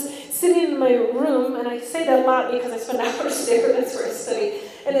 I was sitting in my room, and I say that a lot because I spend hours there. That's where I study.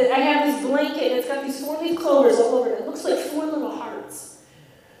 And I have this blanket, and it's got these 4-leaf clovers all over it. It looks like 4 little hearts.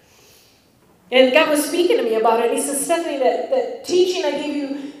 And God was speaking to me about it. He says, Stephanie, that teaching I gave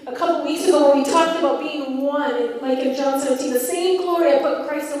you a couple weeks ago where we talked about being one, and like in John 17, the same glory I put in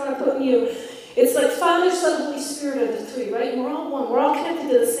Christ I want to put in you. It's like Father, Son, Holy Spirit are the 3, right? And we're all one. We're all connected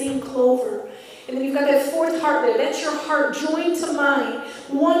to the same clover. And then you've got that 4th heart there. That's your heart joined to mine,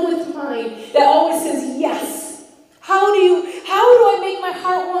 one with mine, that always says yes. How do I make my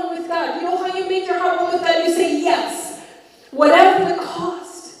heart one with God? You know how you make your heart one with God? You say yes. Whatever the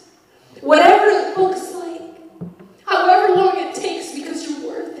cost, whatever it looks like, however long it takes because you're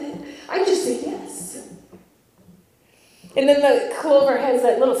worth it, I just say yes. And then the clover has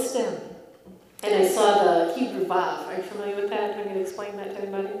that little stem. And I saw the Hebrew Vav. Are you familiar with that? I'm going to explain that to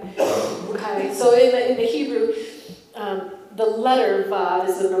anybody. Okay, so in the Hebrew, the letter Vav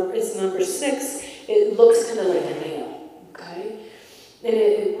is number 6. It looks kind of like a nail. Okay,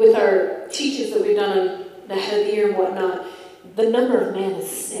 and with our teachings that we've done on the head of the year and whatnot, the number of man is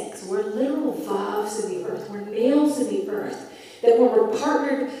 6. We're literal Vavs in the earth. We're nails in the earth. That when we're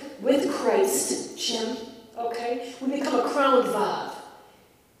partnered with Christ, Jim, okay, we become a crowned Vav.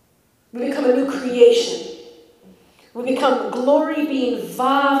 We become a new creation. We become glory being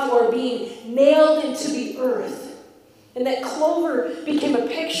vaved or being nailed into the earth. And that clover became a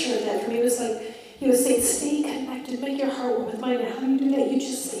picture of that for me. It was like, he was saying, stay connected, make your heart one with mine. And how do you do that? You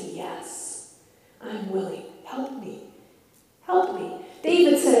just say, yes, I'm willing. Help me. Help me.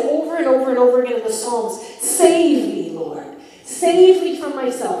 David said it over and over and over again in the Psalms. Save me, Lord. Save me from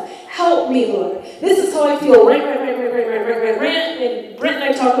myself. Help me, Lord. This is how I feel. Rant. And Brent and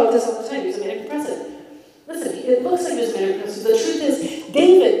I talk about this all the time. He's a manic depressive. Listen, it looks like there's manic depressive. The truth is,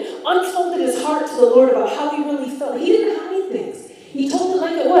 David unfolded his heart to the Lord about how he really felt. He didn't hide things. He told it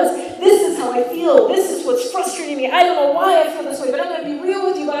like it was. This is how I feel. This is what's frustrating me. I don't know why I feel this way, but I'm going to be real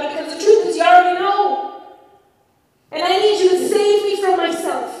with you about it because the truth is you already know. And I need you to save me from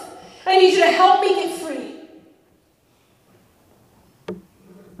myself. I need you to help me get free.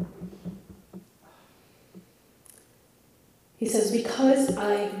 He says, because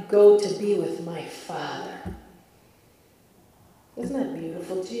I go to be with my Father. Isn't that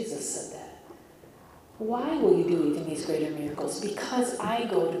beautiful? Jesus said that. Why will you do even these greater miracles? Because I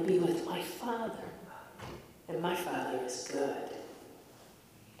go to be with my Father. And my Father is good.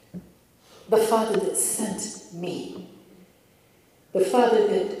 The Father that sent me. The Father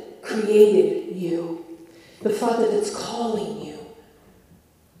that created you. The Father that's calling you.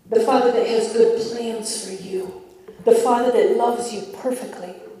 The Father that has good plans for you. The Father that loves you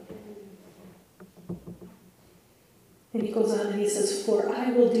perfectly. And he goes on and he says, for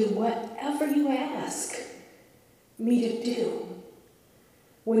I will do whatever you ask me to do.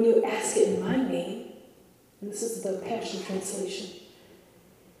 When you ask it in my name, and this is the Passion Translation,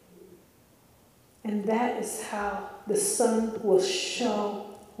 And that is how the Son will show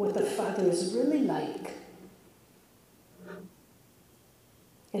what the Father is really like.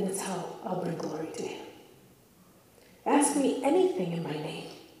 And it's how I'll bring glory to him. Ask me anything in my name,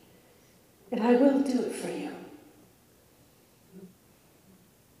 and I will do it for you.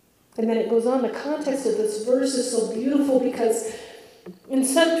 And then it goes on, the context of this verse is so beautiful because in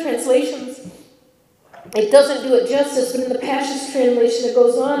some translations, it doesn't do it justice, but in the Passion Translation it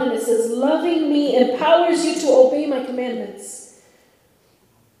goes on and it says, loving me empowers you to obey my commandments.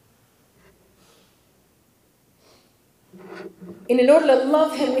 And in order to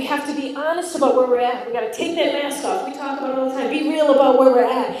love him, we have to be honest about where we're at. We've got to take that mask off. We talk about it all the time. Be real about where we're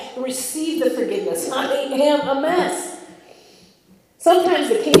at and receive the forgiveness. I am a mess. Sometimes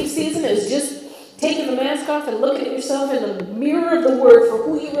the cave season is just taking the mask off and looking at yourself in the mirror of the Word for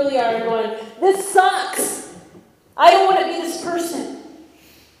who you really are and going, this sucks. I don't want to be this person.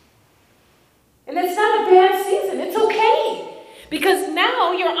 And it's not a bad season. It's okay. Because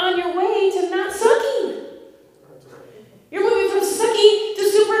now you're on your way to not sucking. You're moving from sucky to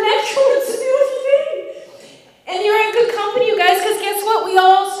supernatural. It's a beautiful thing. And you're in good company, you guys, because guess what? We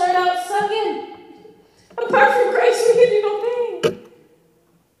all start out sucking. Apart from Christ, we can do no thing.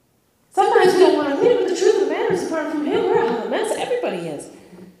 Sometimes we don't want to admit it, but the truth of the matter is, apart from him, we're a hot mess. Everybody is.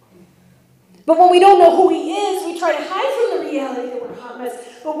 But when we don't know who he is, we try to hide from the reality that we're a hot mess.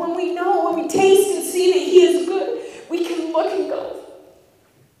 But when we know, when we taste and see that he is good, we can look and go,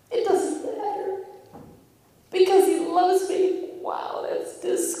 it doesn't matter. Because he loves me. Wow, that's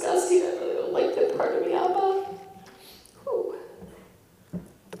disgusting. I really don't like that part of me, Abba. Whew.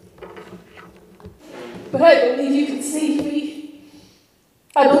 But I believe you can save me.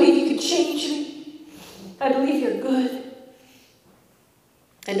 I believe you can change me. I believe you're good.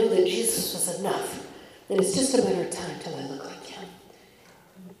 I know that Jesus was enough. That it's just a matter of time till I look like him.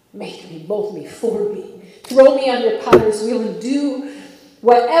 Make me, mold me, form me. Throw me on your potter's wheel and do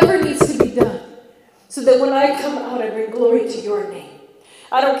whatever needs to be done. So that when I come out, I bring glory to your name.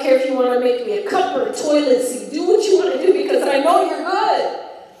 I don't care if you want to make me a cup or a toilet seat. Do what you want to do because I know you're good.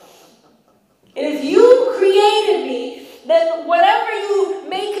 And if you created me, then whatever you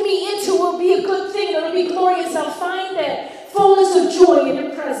make me into will be a good thing. It'll be glorious. I'll find that fullness of joy in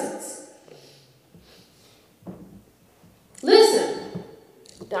your presence. Listen,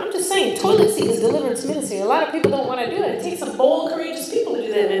 I'm just saying, toilet seat is deliverance ministry. A lot of people don't want to do it. It takes some bold, courageous people to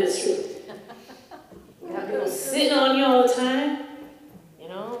do that ministry. You have people sitting on you all the time,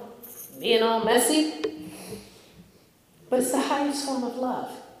 being all messy. But it's the highest form of love.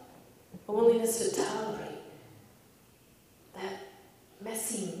 A willingness to tolerate that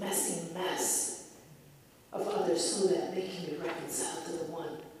messy mess of others so that they can be reconciled to the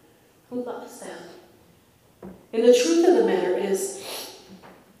one who loves them. And the truth of the matter is,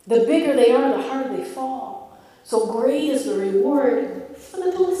 the bigger they are, the harder they fall. So great is the reward for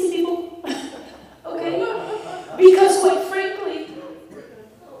the Tulsi people. Okay? Because quite frankly,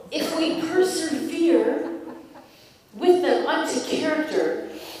 if we persevere with them unto character,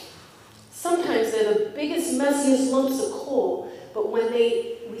 sometimes they're the biggest, messiest lumps of coal, but when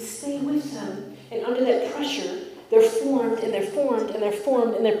we stay with them, and under that pressure, they're formed, and they're formed, and they're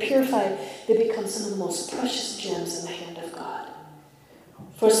formed, and they're purified, they become some of the most precious gems in the hand of God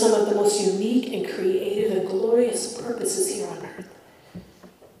for some of the most unique and creative and glorious purposes here on earth.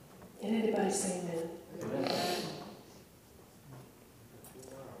 Can anybody say amen? Amen.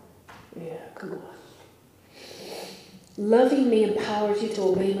 Yeah, come on. Loving me empowers you to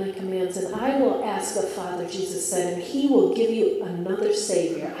obey my commands, and I will ask the Father, Jesus said, and he will give you another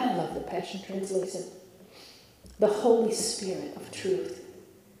Savior. I love the Passion Translation. The Holy Spirit of truth.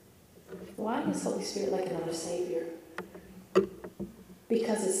 Why is Holy Spirit like another Savior?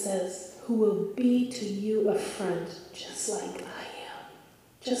 Because it says, who will be to you a friend just like I am.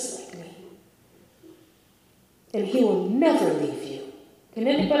 Just like me. And he will never leave you. Can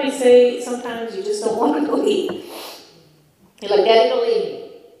anybody say sometimes you just don't want to leave? You're like, Daddy, don't leave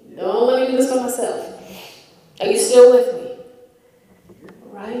me. Don't let me do this by myself. Are you still with me?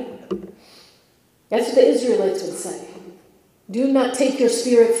 Right? That's what the Israelites would say. Do not take your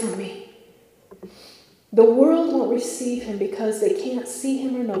spirit from me. The world won't receive him because they can't see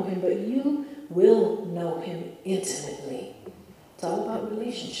him or know him, but you will know him intimately. It's all about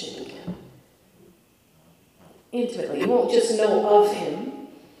relationship again. Intimately. You won't just know of him,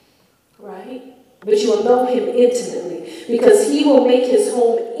 right? But you will know him intimately because he will make his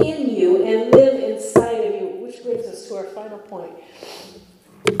home in you and live inside of you, which brings us to our final point.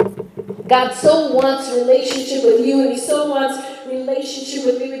 God so wants relationship with you, and he so wants relationship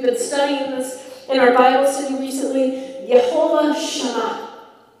with me. We've been studying this in our Bible study recently. Yehovah Shammah.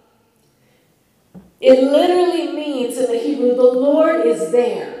 It literally means in the Hebrew, the Lord is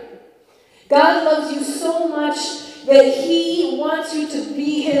there. God loves you so much that He wants you to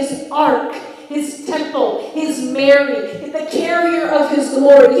be His ark, His temple, His Mary, the carrier of His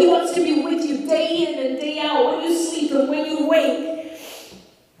glory. He wants to be with you day in and day out, when you sleep and when you wake,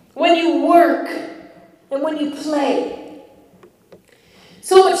 when you work and when you play.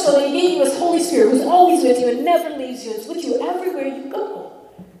 So much so that He gave you His Holy Spirit, who's always with you and never leaves you. It's with you everywhere you go.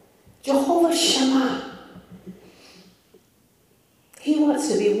 Jehovah Shammah. He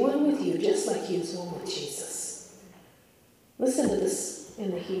wants to be one with you, just like He is one with Jesus. Listen to this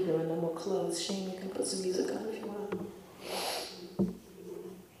in the Hebrew, and then we'll close. Shane, you can put some music on if you want.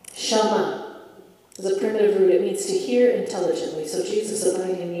 Shammah is a primitive root. It means to hear intelligently. So Jesus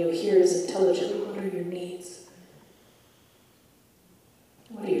abiding in you hears intelligently. What are your needs?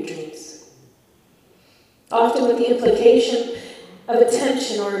 What are your dreams? Often with the implication of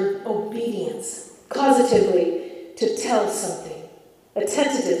attention or obedience, causatively to tell something,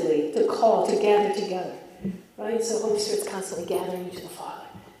 attentively to call, to gather together. Right? So Holy Spirit's constantly gathering you to the Father.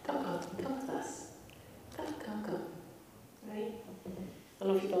 Come with us. Come. Right? I don't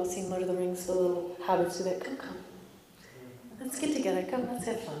know if you've all seen Lord of the Rings, the little hobbits do that. Come. Let's get together. Come, let's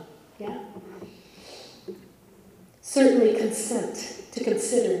have fun. Yeah? Certainly consent, to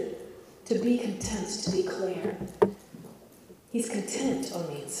consider, to be content, to declare. He's content on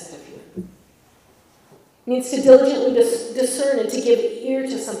the inside of you. It means to diligently discern and to give ear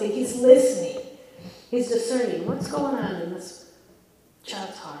to something. He's listening. He's discerning. What's going on in this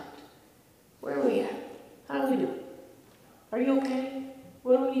child's heart? Where are we at? How are we doing? Are you okay?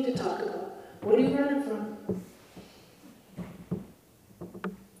 What do we need to talk about? What are you running from?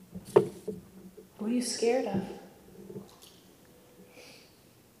 What are you scared of?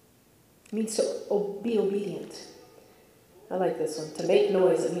 It means to be obedient. I like this one. To make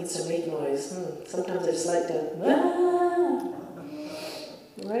noise, it means to make noise. Sometimes I just like to,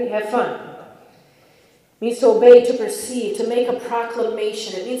 right? Have fun. It means to obey, to perceive, to make a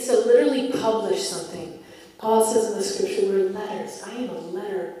proclamation. It means to literally publish something. Paul says in the scripture, we're letters. I am a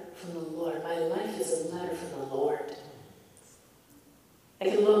letter from the Lord. My life is a letter from the Lord. I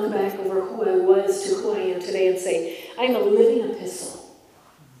can look back over who I was to who I am today and say, I'm a living epistle.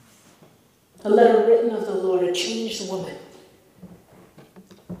 A letter written of the Lord, a changed woman.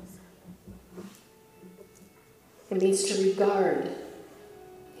 It means to regard.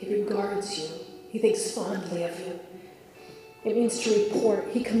 He regards you. He thinks fondly of you. It means to report.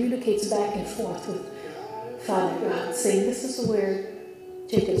 He communicates back and forth with Father God, saying, this is where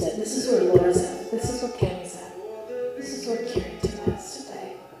Jacob's at. This is where Laura's at. This is where Cammy's at. This is where Carrington is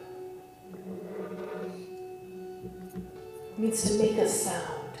today. It means to make a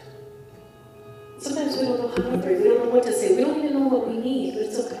sound. Sometimes we don't know how to pray. We don't know what to say. We don't even know what we need, but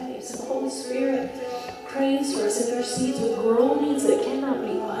it's okay. So the Holy Spirit prays for us and intercedes with groanings that cannot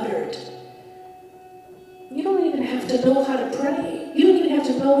be uttered. You don't even have to know how to pray. You don't even have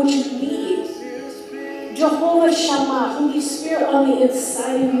to know what you need. Jehovah Shammah, Holy Spirit on the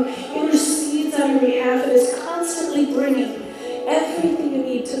inside of you, intercedes on your behalf and is constantly bringing everything you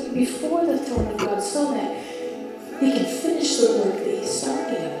need to before the throne of God so that He can finish the work that He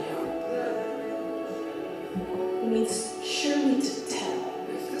started in you. It means surely to tell.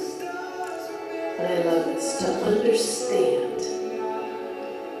 And I love this, to understand.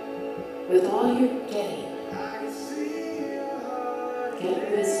 With all you're getting, get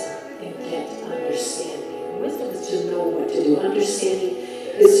wisdom and get understanding. Wisdom is to know what to do. Understanding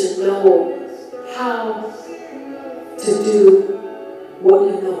is to know how to do what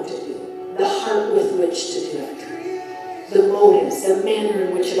you know to do. The heart with which to do it. The motives, the manner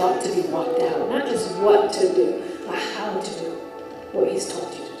in which it ought to be walked out. Not just what to do, but how to do what He's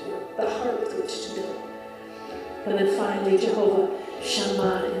told you to do. The heart with which to do it. And then finally, Jehovah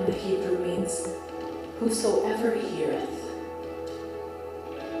Shammah in the Hebrew means whosoever heareth.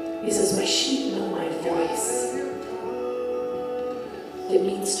 He says, my sheep know my voice. It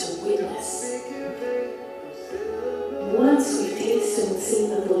means to witness. Once we've tasted and seen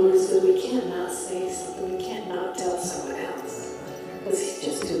that the Lord is good, we cannot say something. We cannot tell someone else. Because He's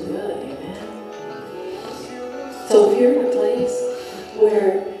just too good, amen? So if you're in a place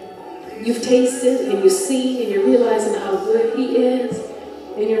where you've tasted and you've seen and you're realizing how good He is,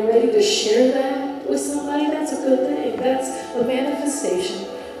 and you're ready to share that with somebody, that's a good thing. That's a manifestation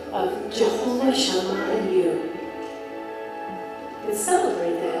of Jehovah Shammah in you. And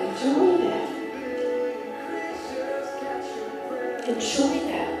celebrate that. Enjoy that. Enjoy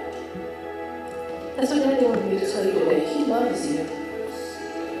that. That's what Daddy wanted me to tell you today. He loves you.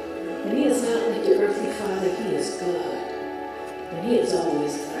 And He is not like your earthly father. He is good. And He is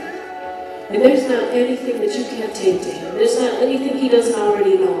always good. And there's not anything that you can't take to him. There's not anything he doesn't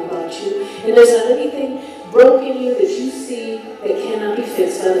already know about you. And there's not anything broken in you that you see that cannot be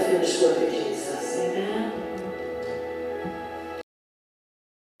fixed by the finished work of Jesus. Amen.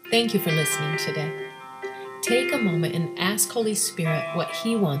 Thank you for listening today. Take a moment and ask Holy Spirit what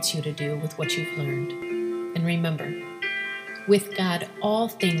He wants you to do with what you've learned. And remember, with God, all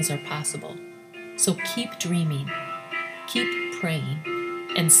things are possible. So keep dreaming, keep praying,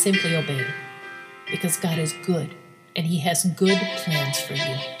 and simply obey. Because God is good, and He has good plans for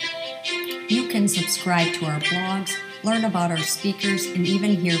you. You can subscribe to our blogs, learn about our speakers, and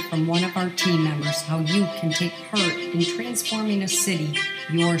even hear from one of our team members how you can take part in transforming a city,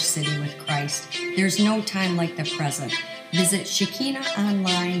 your city with Christ. There's no time like the present. Visit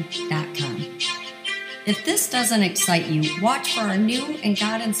ShekinahOnline.com. If this doesn't excite you, watch for our new and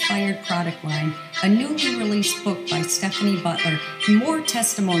God-inspired product line, a newly released book by Stephanie Butler, and more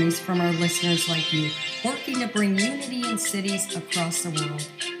testimonies from our listeners like you, working to bring unity in cities across the world.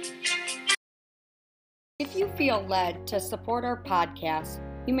 If you feel led to support our podcast,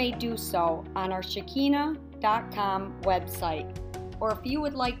 you may do so on our Shekinah.com website. Or if you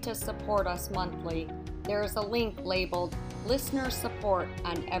would like to support us monthly, there is a link labeled Listener Support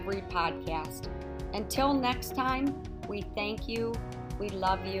on every podcast. Until next time, we thank you, we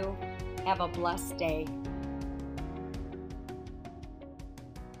love you, have a blessed day.